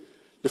le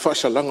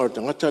whaasalanga o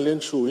tangata len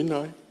sū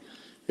ina.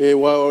 E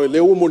wa o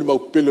leo mo le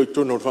maupelo i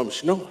tono o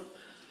whamisinonga.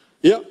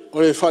 Ia, o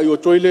le whai o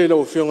toile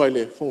lau whionga i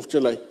le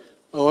Fonotaga.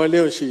 O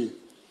leo si,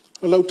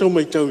 o lau tau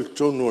mai tau i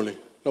tono le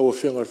lau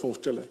whionga i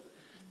Fonotaga.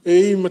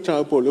 E i mata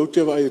apo leo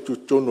te vai tu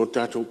tono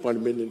tātou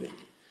Palemene ne.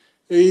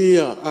 E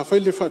ia, a whai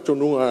le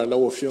whatonunga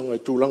lau whionga i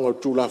tūlanga o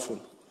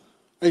Tulafono.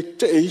 Ai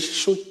te e isi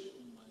soi.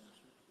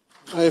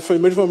 Ai whai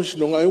meri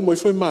whamisinonga, ai umai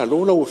whai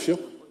mālo lau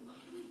whionga.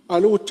 A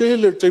leo te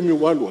le teimi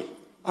walua.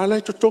 A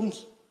lai to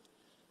tongi.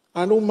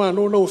 A leo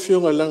mālo lau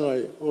whionga langa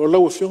e. O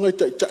lau whionga i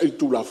tai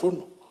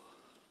Tulafono.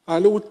 A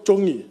leo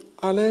tongi.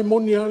 A lai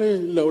moni ale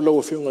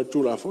lau whionga i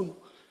Tulafono.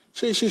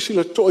 Se isi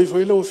sila toi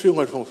whai lau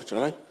whionga i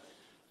Fonotaga.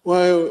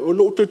 Wa o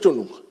lo te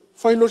tonunga.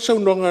 Whai lo sau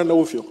noanga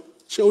lau whionga.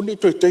 Se o ni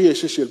toi tei e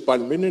se si le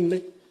Palemene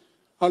nei.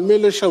 Al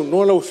mele sau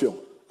noa lau whionga.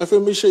 A whai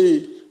mi se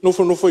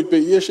nofo i pe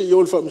ia se i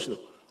o le whamisino.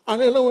 A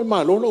le lau e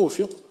mālo lau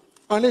whionga.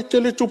 A le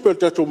tele tupel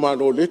tato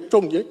mālo le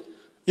tongi e.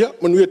 Ia,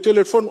 manuia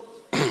telefono.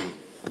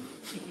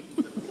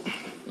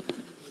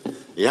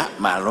 Ia,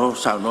 mālo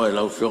sau noa e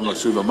lau whionga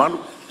sui mamalu.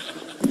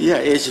 Ia,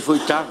 e se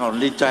fui taka o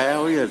ni tae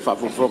au ia,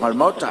 whapofonga le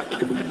mauta.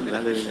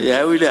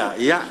 Ia, au ilea,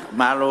 ia,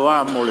 mālo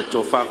a mo le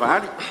tō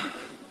whawahari.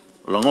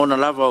 O langona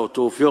lava o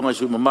tō whionga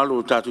sui mamalu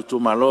o tātu tō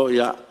mālo,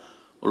 ia,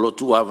 o lo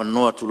tu awa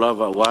noa tu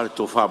lava o ale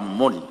tō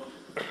whamamoni.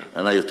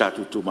 Ana i o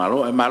tātu tō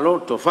mālo, e mālo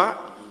tō wha,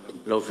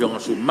 lau whionga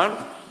sui mamalu.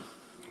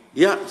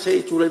 Ia, se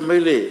i tūrei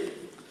meile,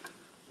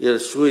 ia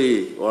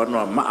sui o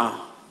anoa maa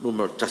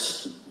numero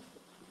tasi.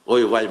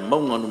 Oi vai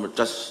maunga numero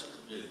tasi.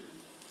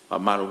 A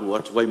maro hu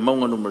atu vai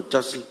maunga numero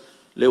tasi.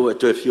 Leo e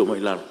toe fio mai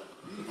lalo.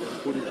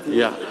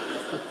 Ia.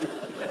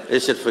 E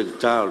se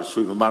whaikitao le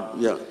sui mamaro.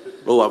 Ia.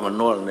 Lo ama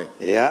noa ne.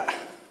 Ia.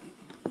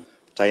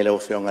 Tai leo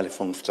whionga le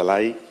Fonotaga.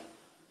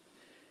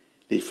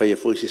 Li whaia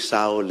fui si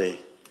sao le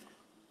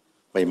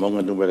vai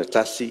maunga numero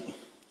tasi.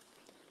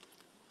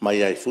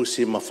 Mai ai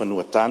fusi ma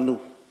whanua tanu.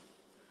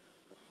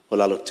 O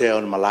lalo teo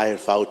na malai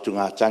whautu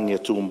ngā tangi a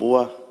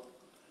tūmbua.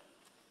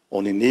 O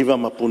ni niwa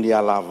ma puni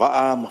a la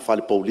waa ma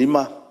whale pou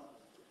lima.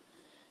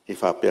 E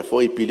whapea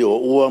fo i pili o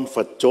ua ma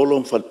whatolo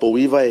ma whale pou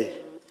iwa e.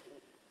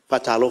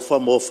 Whatalofa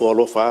mo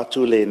whaalofa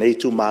atu le nei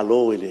tu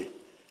malo e le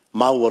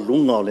maua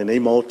lunga o le nei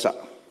maota.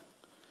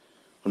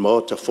 O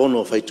maota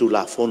fono whai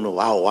Tulafono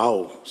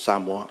au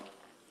Samoa.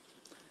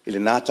 I le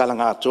nātala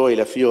ngā toa i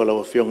le fio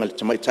lau whionga le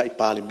tamaitai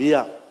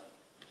Palemene.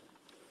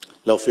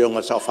 Lau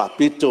whionga sao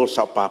whapito,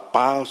 sao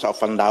pāpāo, sao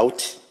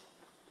whandauti.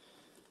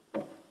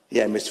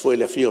 Ia me se foi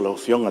le fio lau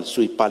whionga le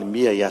sui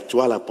Palemene ia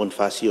tuala pon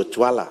whasio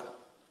tuala.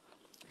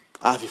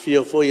 A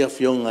fio foi a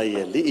whionga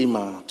ia li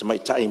ima te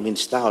maitai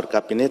minsta o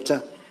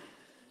kapineta.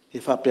 I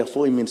whapea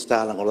foi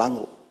minsta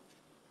lango.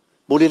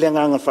 Muli le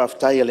nganga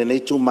whaftai le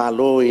neitu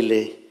malo i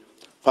le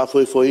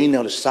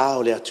whafoifoina o le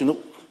sao le atunu.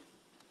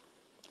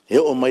 E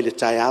o mai le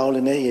tai ao le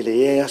nei i le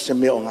ea se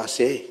mea o ngā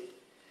se.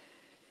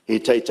 I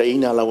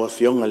taitaina lawa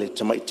whionga le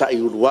te maitai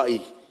uruai,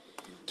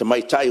 te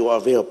maitai o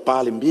aveo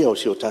Palemene o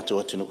si o tatu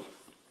atunu.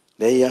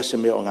 Le ia se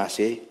mea o ngā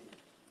se.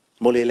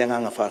 Mole le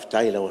nganga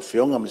whaftai lawa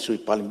whionga me sui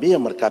Palemene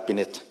mar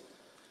kapineta.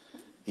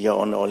 Ia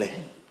ona ole.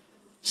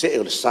 Se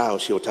o le sao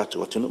si o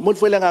tatu atunu. Mole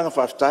foi le nganga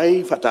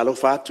whaftai, whatalo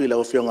whatu i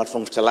lawa whionga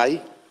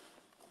Fonotaga.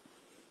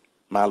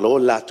 Ma lo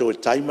lato le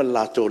taima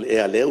lato le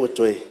ea leo e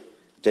toe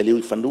te liu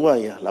I whanua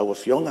ia laua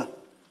fionga.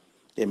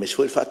 E me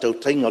sui whatau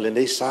tainga o le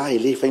nei sā I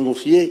le whaingo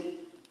fie.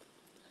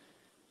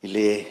 I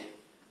le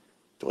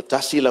tō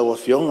tasi laua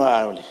fionga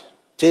a le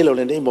telo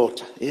le nei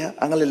mota. Ia,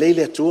 anga le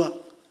leile atua.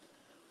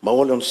 Ma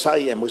ole on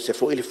sai e mo se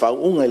fo ili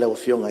whaunga I laua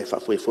fionga e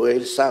whafue fo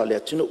ili sā o le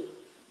atinu.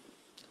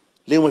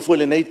 Leo me fo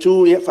le nei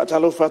tū, ia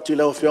whatalo whatu I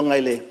laua fionga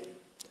I le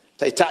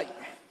tai tai.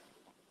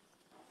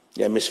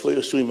 Ia me se fo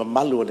ili sui ma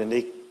malu o le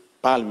nei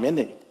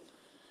Palemene.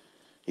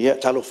 Ia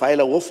talo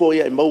whaela wofo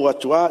ia I mau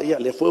atua, ia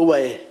le fo ua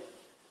e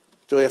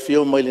to e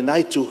fio mai le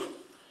nai tu.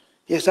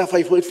 Ia sa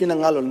fai fo I fina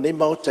ngalo nei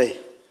maotai.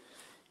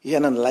 Ia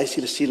nan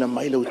laisi le sila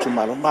mai le utu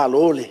malo.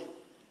 Malo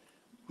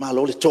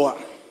le toa.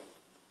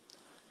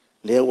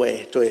 Leo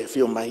e to e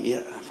fio mai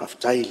ia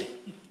whaftai le.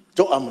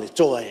 Toa mo le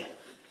toa e.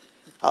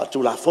 A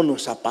Tulafono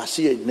sa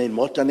pasia nei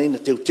mota nei na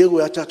teu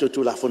e ata to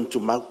Tulafono tu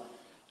mau.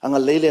 Anga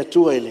leile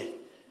atua ele.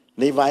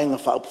 Nei vaenga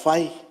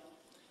whaupwhai.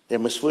 E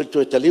masfoi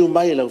to e taliu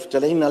mai lau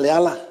ftaleina le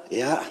ala.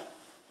 Ia,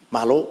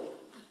 malo.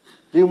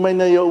 Liu mai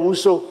na ia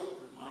uso.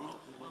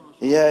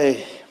 Ia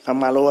e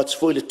whamalo atu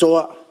foi le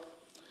toa.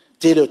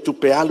 Tere o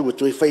tupe alu e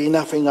to e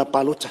whaina whainga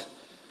Palota.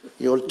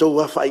 I o le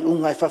toa whai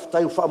unga e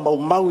whaftai wha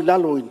mau I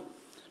lalo I.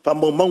 Wha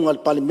mau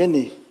ngal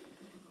Palemene.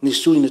 Ni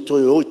sui na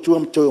toi o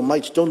tuam toi o mai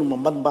tonu ma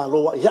man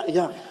baloa.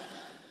 Ia.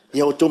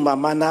 Ia o to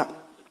mamana.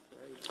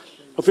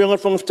 O whionga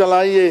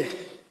whangaftalai e.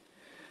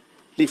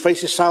 Li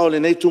whaise sao le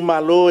nei tu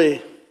malo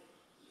e.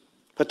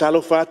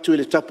 Patalo fatu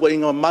le tapu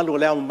inga malu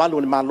le malu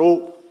le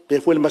malo. Pe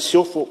foi le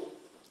masiofo.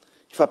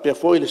 Fa pe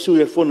foi le sui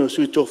le fono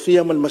sui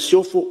tofia mal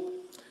masiofo.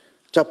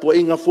 Tapu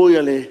inga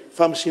foi le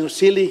famsino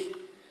sili.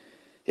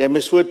 E me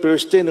foi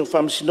peresteno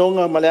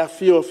famsinonga ma le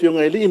afio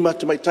fionga eli ma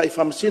te mai tai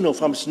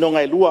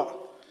famsinonga e lua.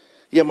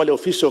 Ia ma le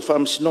ofiso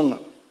famsinonga.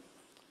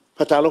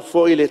 Patalo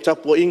foi le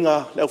tapu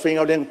inga le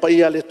ofenga le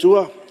paia le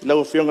tua, le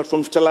ofenga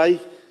fonftalai.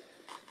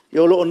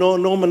 Yo lo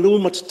no manu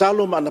ma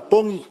talo ma na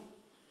pongi.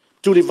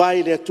 Tu li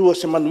vai le tua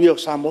se manuia o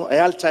Samo e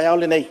alta e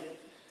aule nei.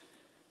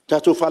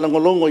 Tatu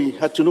whalangolongo I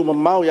hatunu ma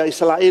mau ia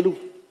isala elu.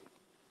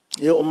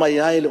 Ia o mai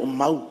aile o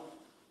mau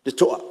le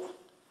toa.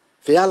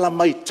 Feala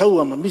mai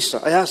taua ma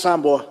misa ai a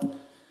Samoa.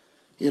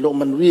 Ia lo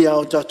manuia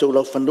o tatu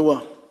lau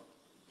whanua.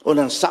 O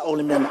nan sao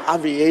le mea na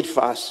avi eid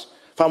fas.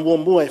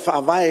 Whamua e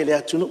whaavai le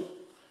atunu.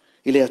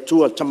 I le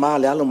atua tama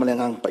le alo ma le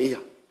ngang paia.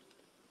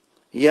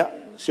 Ia,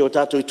 se o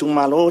tatu I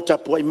tumalo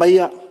tapu ai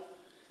maia.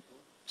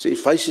 Se I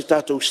whaisi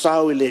tatu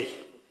sao I le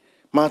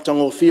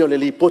matango fio le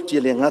lipoti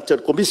le ngata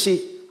le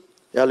komisi.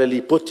 Ia le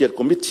lipoti le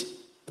komiti.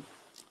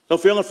 Lau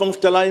whionga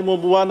whangftalai mo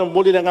buana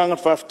moli le nganga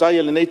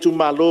whaftai le nei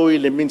tumalo I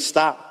le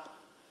minsta.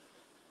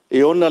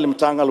 E ona le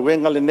matanga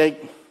luenga le nei.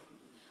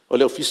 O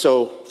le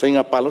ofiso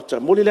whainga Palota.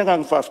 Moli le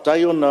nganga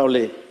whaftai ona o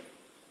le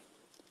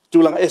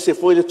tulanga ese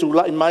foi le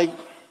tulai mai.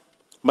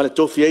 Ma le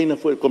tofi eina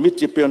foi le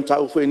komiti pe on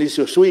tau foi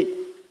nisi o sui.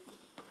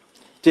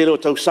 Te lo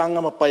tau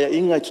sanga ma paia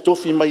inga I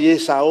tofi mai e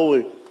sa o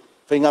e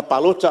whainga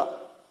Palota.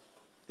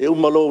 E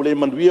umalo le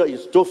manuia I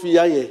tofi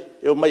ai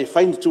e o mai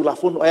whaini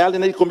Tulafono. Ai ale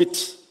nei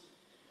komiti.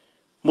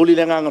 Moli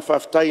le nganga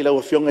whaftai lau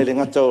a fionga le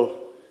ngata o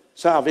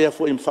sa avea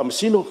foi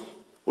mfamasino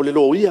o le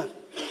lo ia.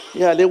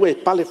 Ia lewe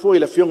pale foi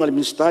la fionga le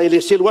ministai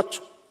le selu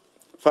atu.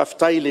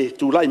 Whaftai le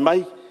tulai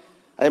mai.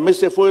 Ai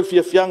mese foi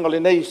le fianga le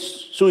nei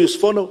sui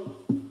Fono.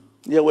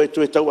 Ia we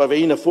tu e tau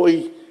aveina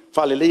foi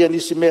fale leia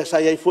nisi mea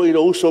sai ai foi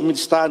lo uso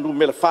ministai nu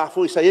me la fa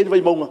foi sai ai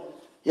vai monga.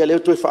 Ia leo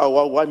tu e fa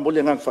wai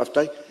moli ngang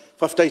whaftai.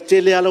 Whaftai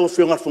tele ala o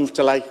fionga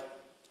whangtalai.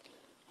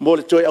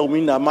 Mole toi au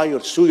mina mai o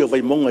sui o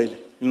vai monga ile.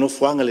 No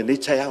fuanga le nei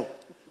tai au.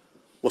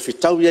 Wa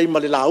fitau iai ma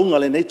le launga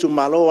le nei tu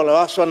malo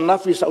ala aso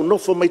nafi sa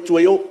unofo mai tu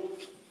o.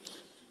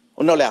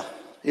 Ona lea.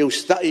 E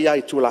ustai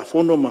ai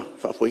Tulafono ma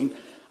whafoin.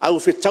 Au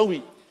fitau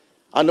I.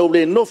 Ano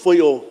le nofo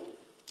o.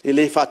 E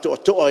le whato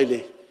atoa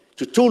ile.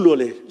 Tutulu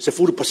le se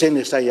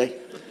 40% sai ai.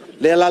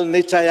 Le ala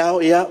nei tai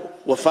au ia.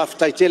 Wa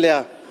whaftai tele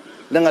a.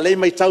 Nanga le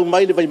mai tau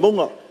mai le vai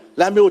monga.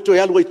 La me o toi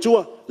alu ai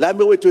tua. La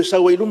me o toi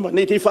sau ai luma.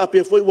 Nei te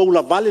whapea foi wa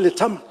ula vale le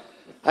tama.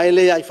 Ai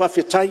le ai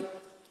whawhetai.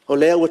 O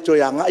lea o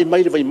toi anga i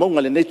mai le vai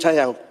monga le nei tai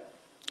au.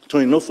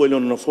 Toi nofo ilo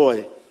nofo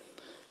e.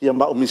 Ia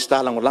ma o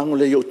minsta lango lango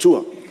le o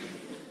tua.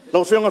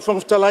 Lau whionga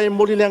whangaftalai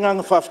moli le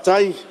nganga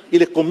whawhetai I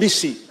le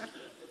komisi.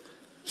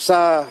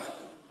 Sa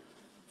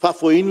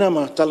whafoina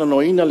ma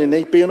talanoina le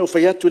nei peano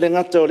whaiatu le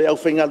ngata o le au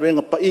whainga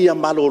luenga pa ia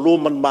malo lo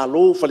man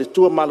malo. Whale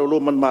tua malo lo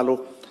man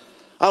malo.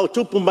 Au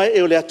tupu mai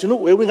e o le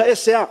atunu. E winga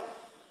SA.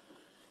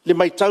 Le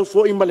mai tau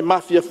fo ima le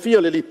mafia fia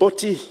le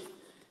lipoti.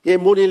 E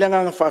moli le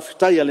nganga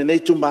whawhetai le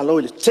nei tu malo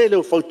le tele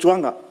o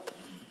whautuanga.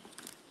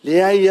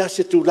 Le ai a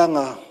se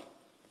tūlanga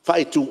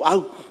whai tū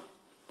au.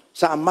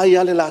 Sa mai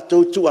ale la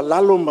tau tū a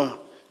lalo ma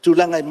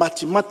tūlanga I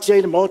mati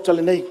ai le maota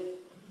le nei.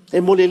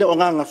 E moli le o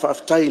nganga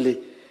whawhetai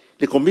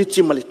le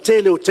komiti ma le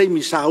tele o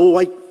teimi sa o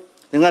ai.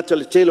 Le ngata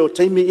le tele o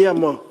teimi ia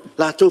mo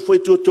la tau fwai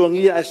tū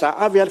tuangia e sa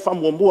ave ale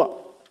whamuamua.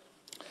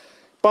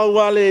 Pau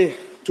ale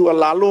tū a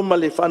lalo ma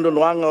le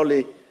whandonoanga o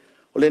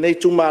le nei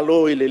tū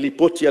malo I le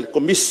lipoti al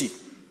komisi.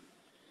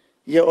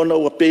 Ia ona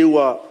ua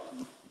peua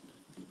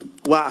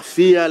wa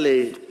afia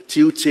le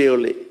tiute o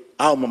le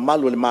au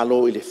mamalu le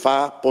malo I le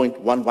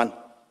 4.11.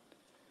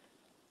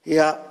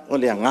 Ia o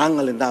le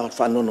anganga le nā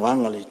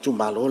whanonoanga le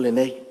tūmalo le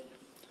nei.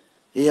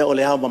 Ia o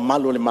le hao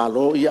mamalo le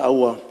malo ia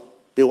aua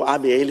pe o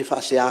ave e le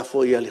whasea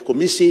fo ia le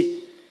komisi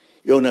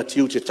i ona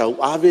tiu te tau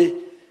ave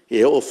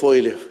e o fo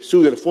i le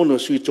sui le fono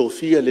sui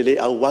tōwhia le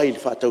au wai le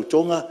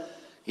whatautonga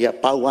ia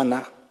pau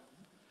ana.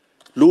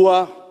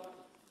 Lua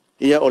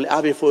ia o le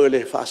ave fo i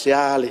le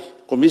whasea le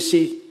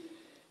komisi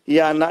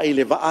ia na i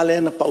le vaale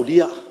na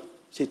paulia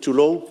se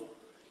tulou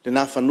le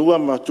nā whanua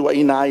ma tua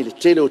ina ai le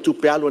tele o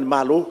tupe alo le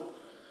malo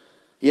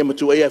ia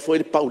matua ia foi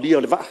le paulia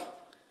o le vaa.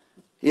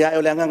 Ia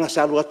o le anganga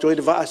salu atu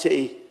le vaa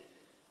se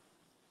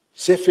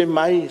fe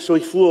mai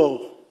soifua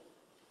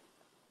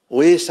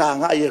o e sa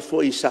nga ia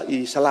foi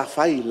i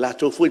salafai la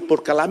to foi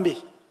por kalame.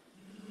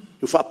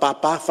 U fa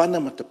papa fana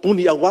mata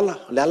puni awala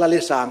le ala le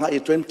sa nga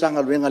i tuen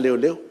tanga luenga leo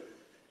leo.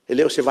 E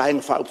leo se vai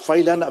nga fa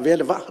fai lana ve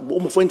le vaa. Bo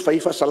mo foi fai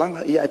fa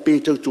salanga ia e pe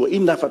tu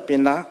ina fa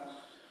pena.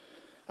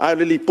 A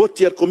le li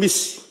poti al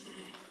komisi.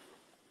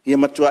 Ia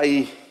matua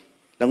i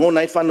la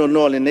ngona i fano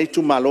no le nei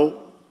tu malo.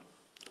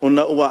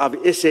 Ona ua ave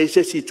ese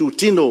si tu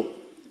tino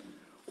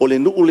o le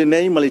nuu le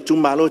nei ma le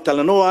tumalo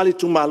talanoa ale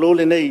tumalo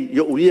le nei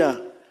yo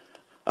uia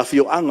a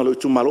fio anga le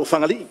tumalo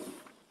fangali.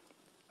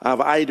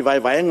 Ava ai de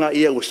vai vaenga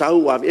ia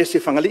usau ave ese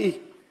fangali.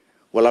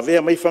 Wala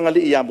vea mai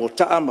fangali ia mo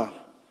taama.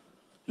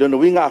 Le no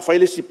winga a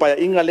faile si paia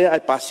inga le ai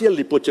pasia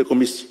li poche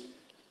komisi.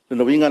 Le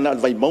no winga na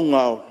vai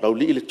maunga lau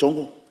li le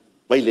tongo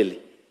vai lele.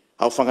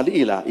 Au fangali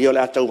ila ia le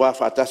atau wa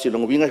fatasi le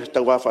no winga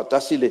tau wa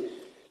fatasi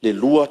le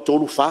lua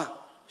tolu fa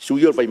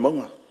suio vai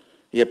maunga.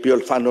 Ia pio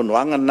le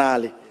whanonoanga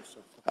nā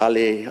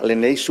ale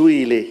nei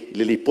sui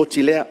le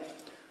lipoti lea.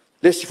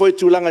 Le si foi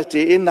tūlanga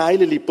te e nā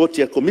le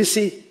lipoti a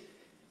komisi,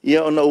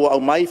 ia ona ua au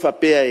mai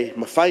whapea e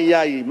mawhai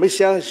ai,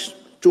 mesia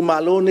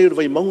tūmalo nei ura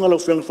vai maunga lau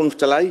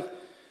whangatalai,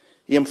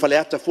 ia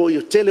mwhaleata fo i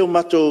o tele o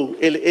mato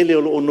ele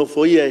o no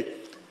fo ia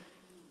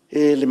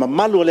e le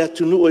mamalu o le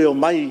atunu o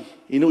mai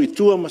inu i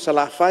tua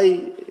masala whai,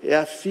 e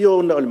a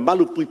fio na o le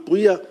malu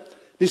puipuia,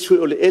 nisui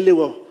o le ele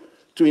o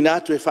tu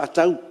inatu e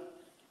whatau.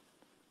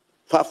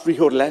 Fa free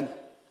Horland.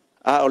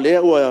 A o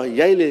lea ua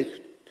iai le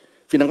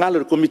finangalo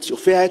le komiti o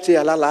fea te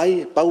ala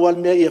lai, pau al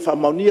mea ia fa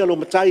maunia lo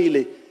matai i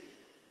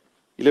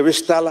le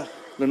restala,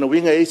 le na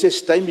winga eise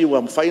staimi ua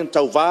mwhai an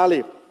tau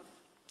vale,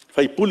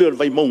 fai pule o le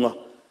vai monga,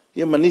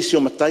 ia manisi o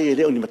matai e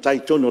leo ni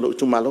matai tono o le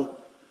utumalo,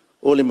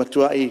 o le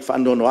matua i fa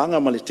andonoanga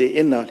ma le te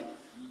ena,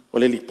 o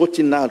le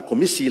lipoti na al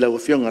komisi la ua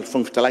fionga al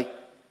whangtalai.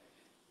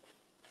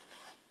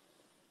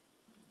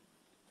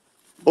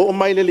 O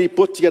mai le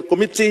lipoti al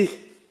komiti,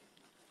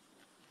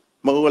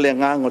 Maua le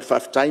nganga o le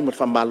whawhitai mo le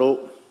whamalo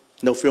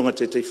nau whionga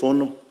te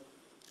Tulafono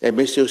e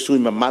mese o sui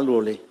mamalu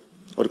o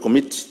le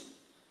komiti.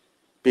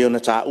 Pe ona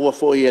tā ua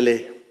fo i le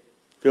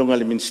whionga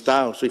le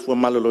minista o sui fua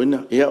malo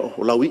loina ia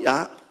o laui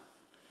a.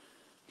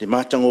 Le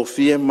mātango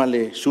fia ma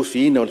le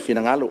sufi ina o le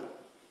finangalo.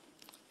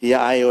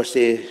 Ia ai o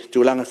se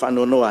tūlanga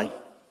whanono ai.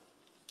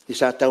 I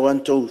sa tau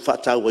antou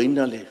whatau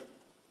ina le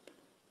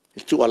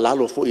tu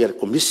alalo fo i le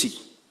komisi.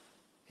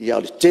 Ia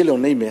o le tele o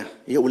nei mea.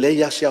 Ia ule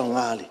ia se au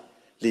ngā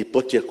le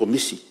poti a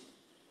komisi.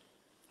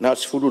 Na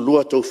sifuru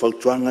lua tau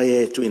fautuanga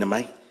e tu ina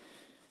mai.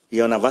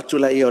 Ia ona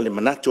watula ia o le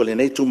manatu o le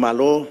nei tu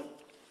malo.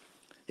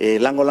 E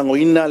lango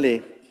ina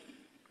le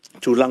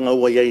tu langa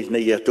ua iai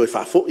nei ia toi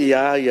whafo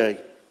ia ia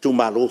tu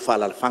malo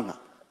whalalafanga.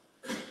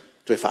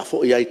 Toi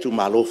whafo ia i tu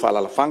malo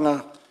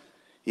whalalafanga.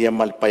 Ia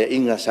malipaya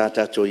inga sa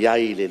tato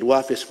iai le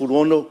lua sifuru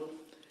ono.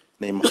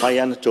 Nei mawhai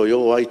ana to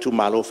yo ai tu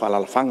malo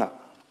whalalafanga.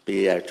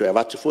 Pe toi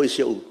awatu fo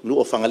isi au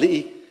nuo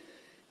whangalii.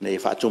 Nei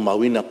whatu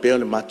mawina peo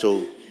le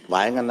mato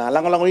vaenga na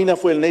lango ina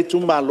foi nei tu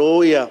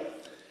malo ia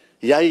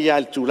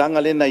ia tu langa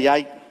le na ia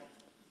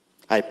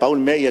ai paul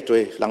me ia to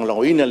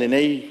lango ina le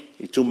nei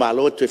i tu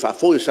malo to fa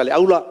foi sale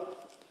aula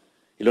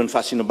i lon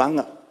fasino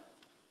banga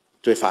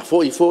to fa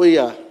foi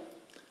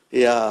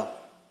ia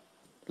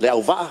le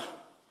auva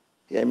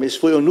ia mes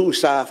foi onu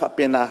sa fa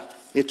pena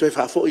e to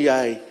fa foi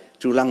ai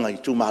tu langa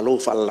i tu malo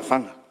fa la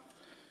fanga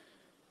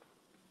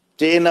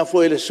te na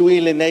foi le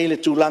sui le nei le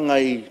tu langa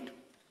i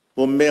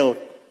o meo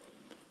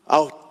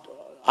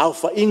au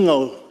fa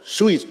ingo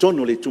sui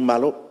tono le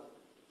tumalo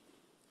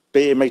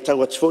pe mai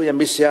tau atu foi a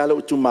mesialo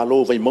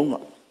tumalo vai monga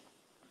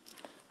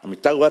a mi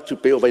tau atu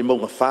pe o vai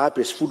monga fa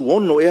pe sfuru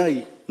ono e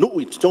ai no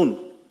i tono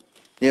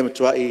ia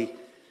matua i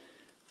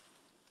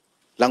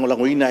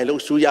lango ina e lo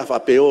sui a fa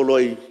pe o lo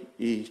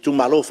i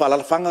tumalo fa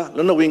la fanga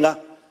lona winga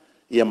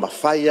ia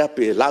mafaya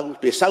pe lau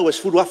pe sau e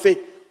sfuru afe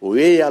o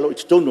e alo i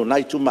tono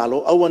nai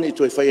tumalo awane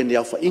to e fai ni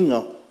au fa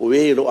inga o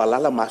e lo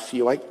alala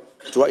mafia ai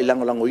tua i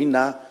lango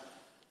ina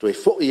to e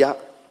fo ia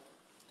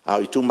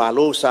au i tu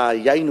malo sa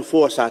iai no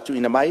fo sa tu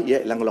ina mai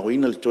ia lango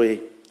ina le toe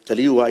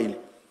taliu ai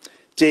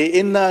te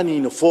ena ni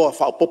no fo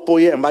fa popo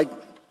ia mai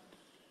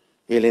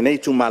ele nei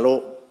tu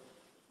malo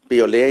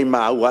pe o le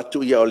ma au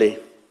atu ia ole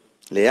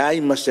le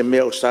ai ma se me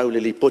o sa le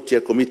lipoti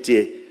a komiti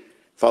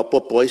fa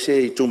popo ese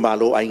i tu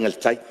malo ai ngal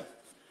tai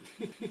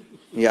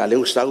ia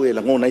le sa e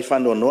lango nei fa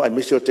no ai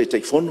misi o te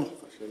Tulafono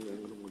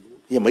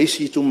ia mai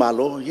si tu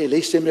malo ia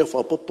le se me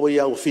fa popo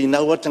ia o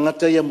fina o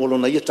tangata ia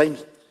molona ia tai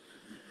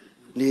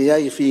Li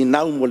ai fi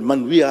nau mo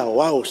manuia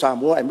o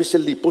Samoa e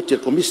misel li poti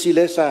komisi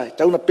le sa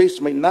tauna pes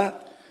mai na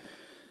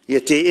ia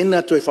te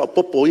ena to e fa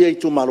popo ia I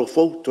tu malo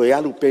fo to e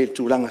alu pe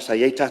tu langa sa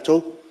ia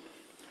tato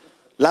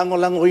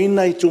lango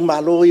ina I tu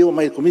malo ia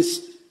mai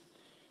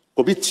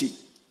komiti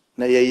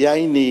na ia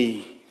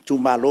ni tu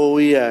malo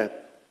ia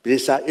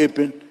pesa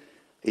open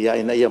ia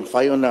ina ia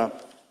fai ona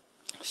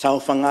sao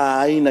fanga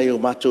ai na yo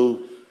mato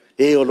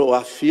e o lo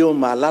afio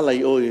malala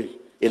I o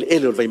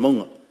ele vai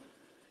monga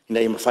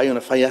ina ia fai ona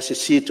fai ase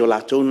si to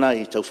la tona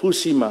I tau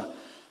fusima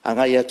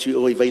anga ia tu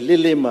o vai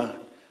lele ma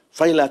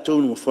fai la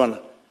tona mo fana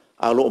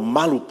a lo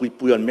malu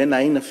pui on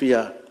mena ina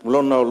fia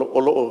lona o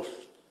lo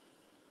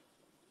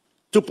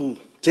tupu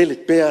tele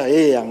pea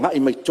e anga I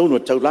mai tono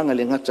taulanga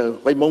le ngata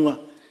vai monga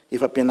I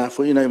fa pena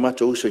fo ina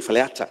mato uso I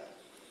faleata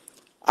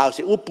a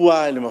se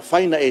upua le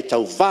mafaina e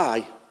tau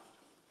vai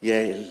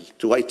ye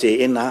tu ai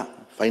te ena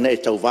faina e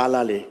tau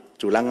vala le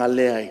tulanga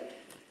le ai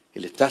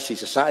ele tasi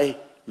sa sai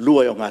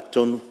lua o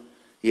ngatonu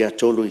ia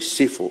tolu I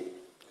sifo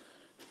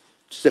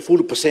se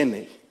fulu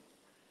pasene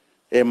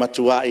e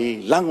matua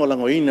I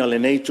lango ina le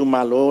nei tu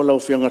malo la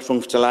fianga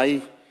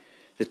fongtalai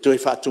e tu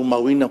fa tu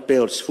mawina pe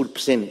o se fulu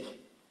pasene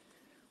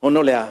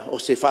ono lea o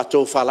se fa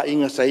to fala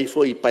inga sai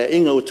fo I pa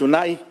inga o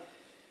tunai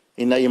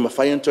ina ia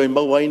mafai to I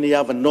mawa ina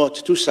ia va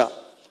not tusa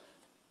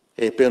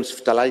e pe se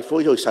ftalai fo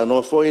I sa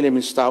no fo ina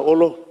min sta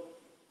olo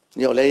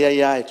yo le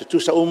ia e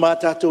tusa o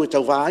mata to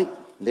tau vai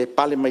le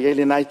pale mai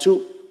ele nai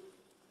tu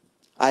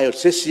ai o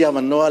sesia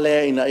manoa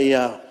le ina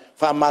ia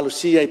fa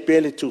malusia I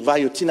pele tu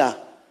vai o tina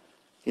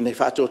ina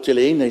fa to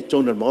tele ina I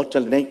tono mota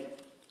le nei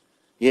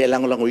ye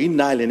lango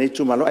ina le nei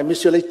tu malo ai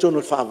misio le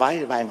tono fa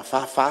vai ma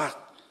fa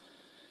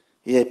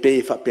ye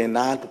pe fa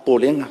penal po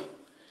lenga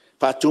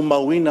fa tu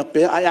mawina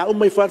pe ai a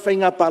mai fa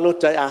inga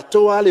palota a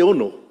to ale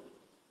ono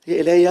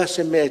ye le ia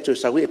se me to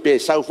sa we pe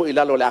sa fo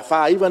ilalo la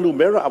fa iva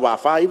numero a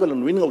fa iva no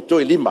winga to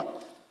lima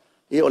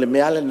ye ole me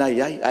ale na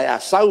ai a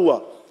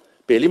saua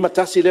pe lima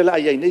tasi le la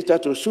ai nei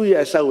tato sui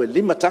a saua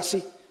lima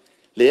tasi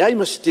le ai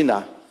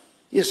mastina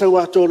ye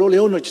saua to lo le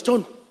ono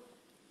ton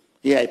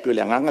ye ai pe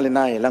le nganga le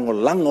nai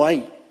lango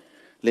ai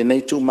le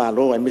nei tu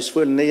malo ai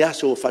misfo nei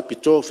aso fa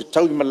pito fi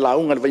tau ma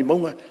launga vai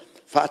monga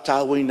fa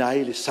tawo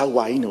nai le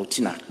saua ina o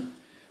tina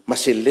ma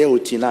se leo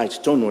tina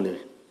ton le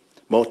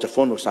mo te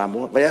fono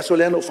Samoa vai aso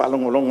le no fa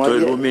longo ai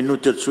to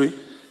minuto sui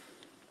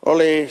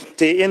ole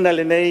te ena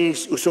le nei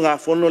usunga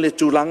fono le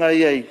tulanga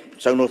ai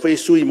sa no fai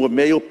sui mo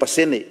meio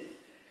pasene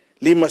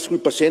lima sui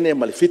pasene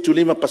ma le fitu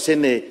lima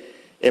pasene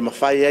e ma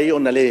fai ai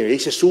ona le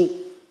ese su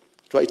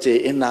to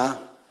te ena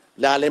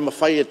la le ma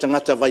fai e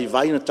tangata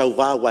vai na tau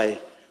vai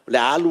le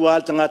alu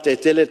al tangata e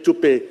tele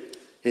tupe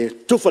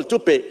e tufal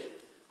tupe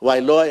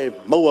vai lo e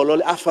mo lo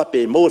le afa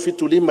pe mo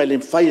fitu lima le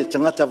fai e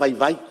tangata vai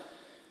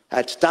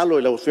a talo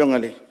le ofionga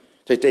le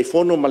te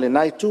fono ma le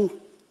nai tu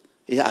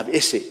e a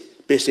ese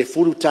pe se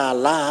fulu ta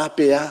la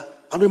pe a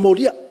anu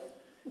moria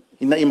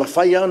ina I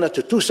mafai ana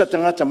te tusa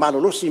tangata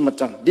malolosi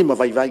matan lima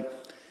vai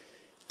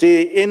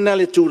te ena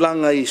le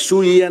tulanga I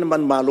sui ana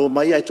man malo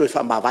mai ai toi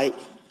fa mavai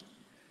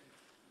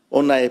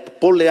ona e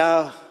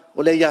polea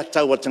ole ia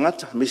tau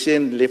tangata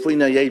misen le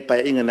foina ia pa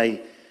inga nei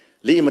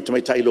li mata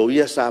mai tai lo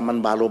ia sa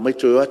man malo mai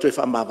toi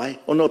fa mavai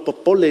ona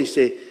popole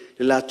se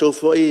la to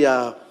foi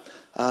a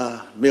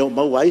meu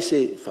mau ai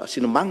se fa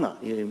sinamanga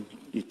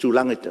I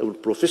tulanga o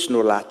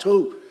professional la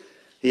to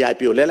ia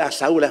pe ole la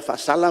saula fa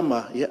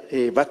salama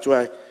e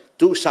batua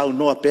tu sau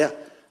no pe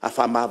a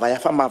fa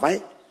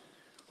mavai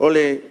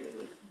ole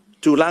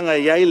tulanga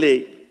ia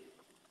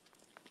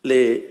le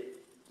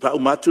pa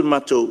umatu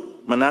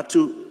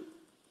manatu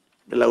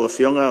la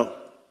ofionga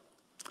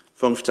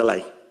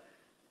fongtalai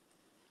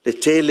le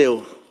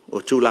teleo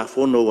o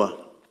Tulafono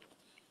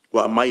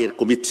wa mai e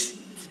komiti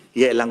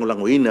ia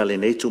lango ina le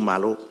nei tu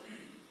malo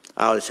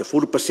a se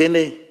fulu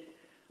pasene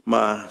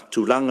ma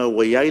tulanga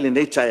wa ia le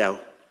nei tai au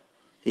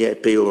ia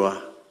pe o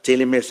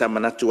tele mesa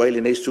manatu ai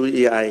le nei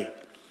sui ia ai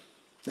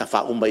na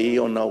fa umai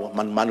ona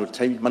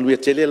manu ia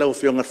tele la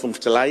ofionga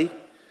fongtalai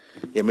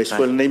ia me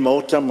sfol nei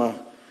mota ma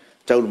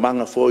tau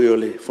manga foi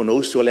ole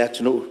fonoso le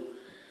atno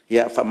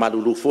ia fa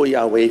malulu foi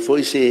a we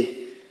foi se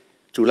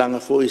tulanga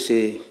foi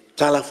se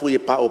tala foi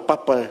pa o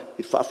papa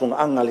I fa fonga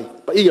angale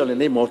pa ia le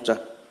nei mota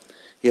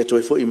ia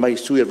toi foi mai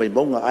sui vai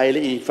bonga ai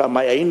le fa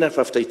mai aina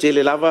fa ftai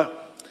tele lava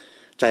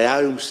tai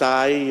au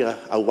sai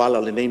a wala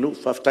le nei nu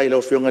fa ftai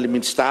lo fionga le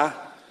minsta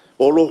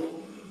olo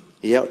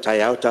ia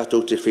tai au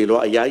tato te filo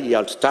ai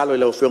ia talo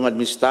le fionga le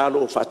minsta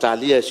lo fa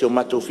talia se o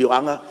mato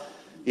fioanga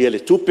ia le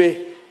tupe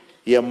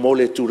ia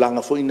mole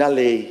tulanga foi na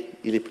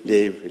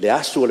le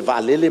aso le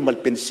valele mal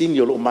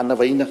pensinio lo mana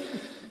vaina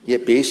ia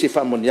pese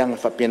fa monianga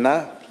fa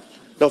pena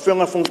lo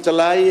fionga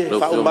fongtalai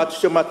fa o mato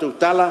se mato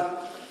tala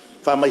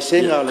fa mai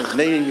senga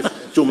nei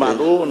tu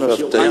malo no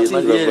se anti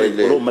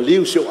lo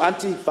maliu se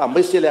anti fa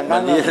mai se le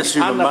ngana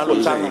ana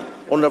potanga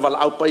ona val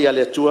au pa ia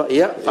le tua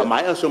ia fa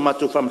mai so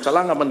mato fa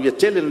mtalanga man ia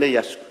tele nei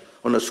aso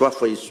ona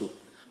swafa isu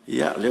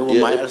ia le o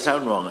mai sa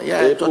no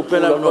ia to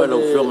pela no lo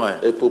fionga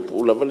e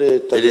popula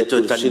vale ta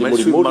to tani mai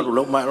su malo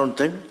lo mai on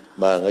tem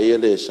ma ngai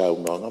le sa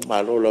no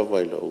malo la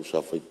vai lo sa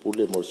fai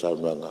pule mo sa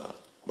no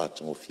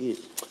batango fie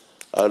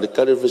le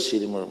kale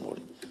vesini mo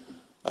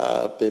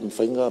pe me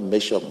Faiga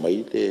mesha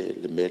mai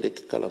le mele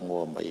ke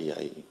kalango mai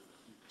ai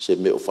se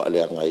me o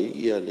fale ngai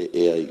ia le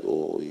ai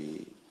o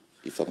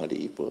I whangari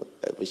ipo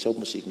e sau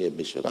masinge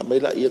mesha mai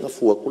la ia nga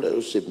fua kule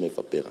o se me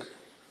fa pera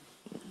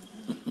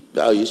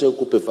a i se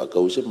ko pe fa ka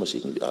o se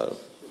masinge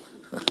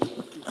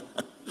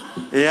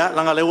Ia,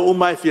 langa lewa o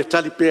mai fia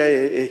tali pe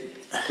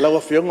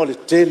lawa fionga le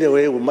tele o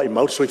e o mai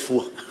mau soi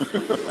fua.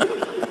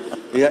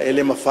 Ia,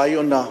 ele mawhai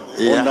ona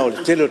o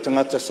le tele o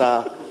tangata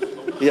sa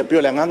ia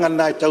pio le nganga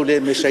nai tau le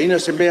mesaina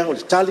se mea o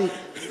le tali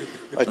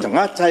ai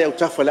tangata ia o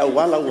tafa le au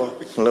wala ua.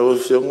 Lawa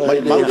fionga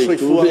mai mau soi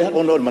fua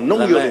ona o le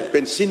manongi o le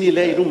pensini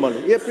le I ruma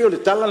ia pio le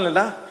talan le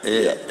na.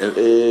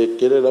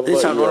 Kere la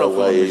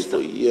wai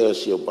ia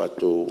si o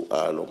bato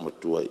a lo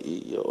matua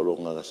ia o lo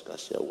nganga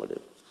skase a wale.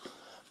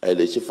 Ai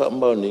le se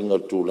whaamau ni ngā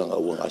tūlanga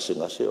ua ngase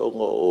o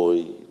ngā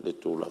oi le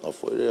tūlanga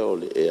whaere o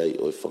le ai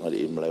o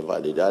whangari imlai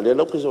vale. Ale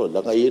lau kisa o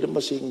langa i re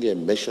masinge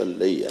mesha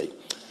lei ai.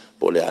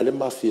 Po le ale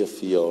mafia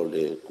o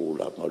le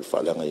kūlanga o le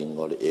whalanga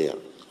inga o le ea.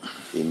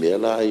 I mea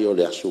la ai o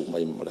le asu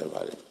mai imlai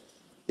vale.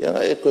 Ia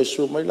ngā e koe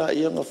su mai la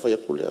ia ngā whai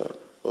aku lea.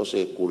 O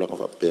se kūlanga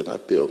whapenga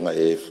pe o ngā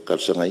e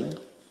kalsanga inga.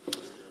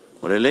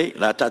 O le lei,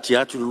 la tati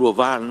atu lua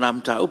vāna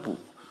nām tā upu.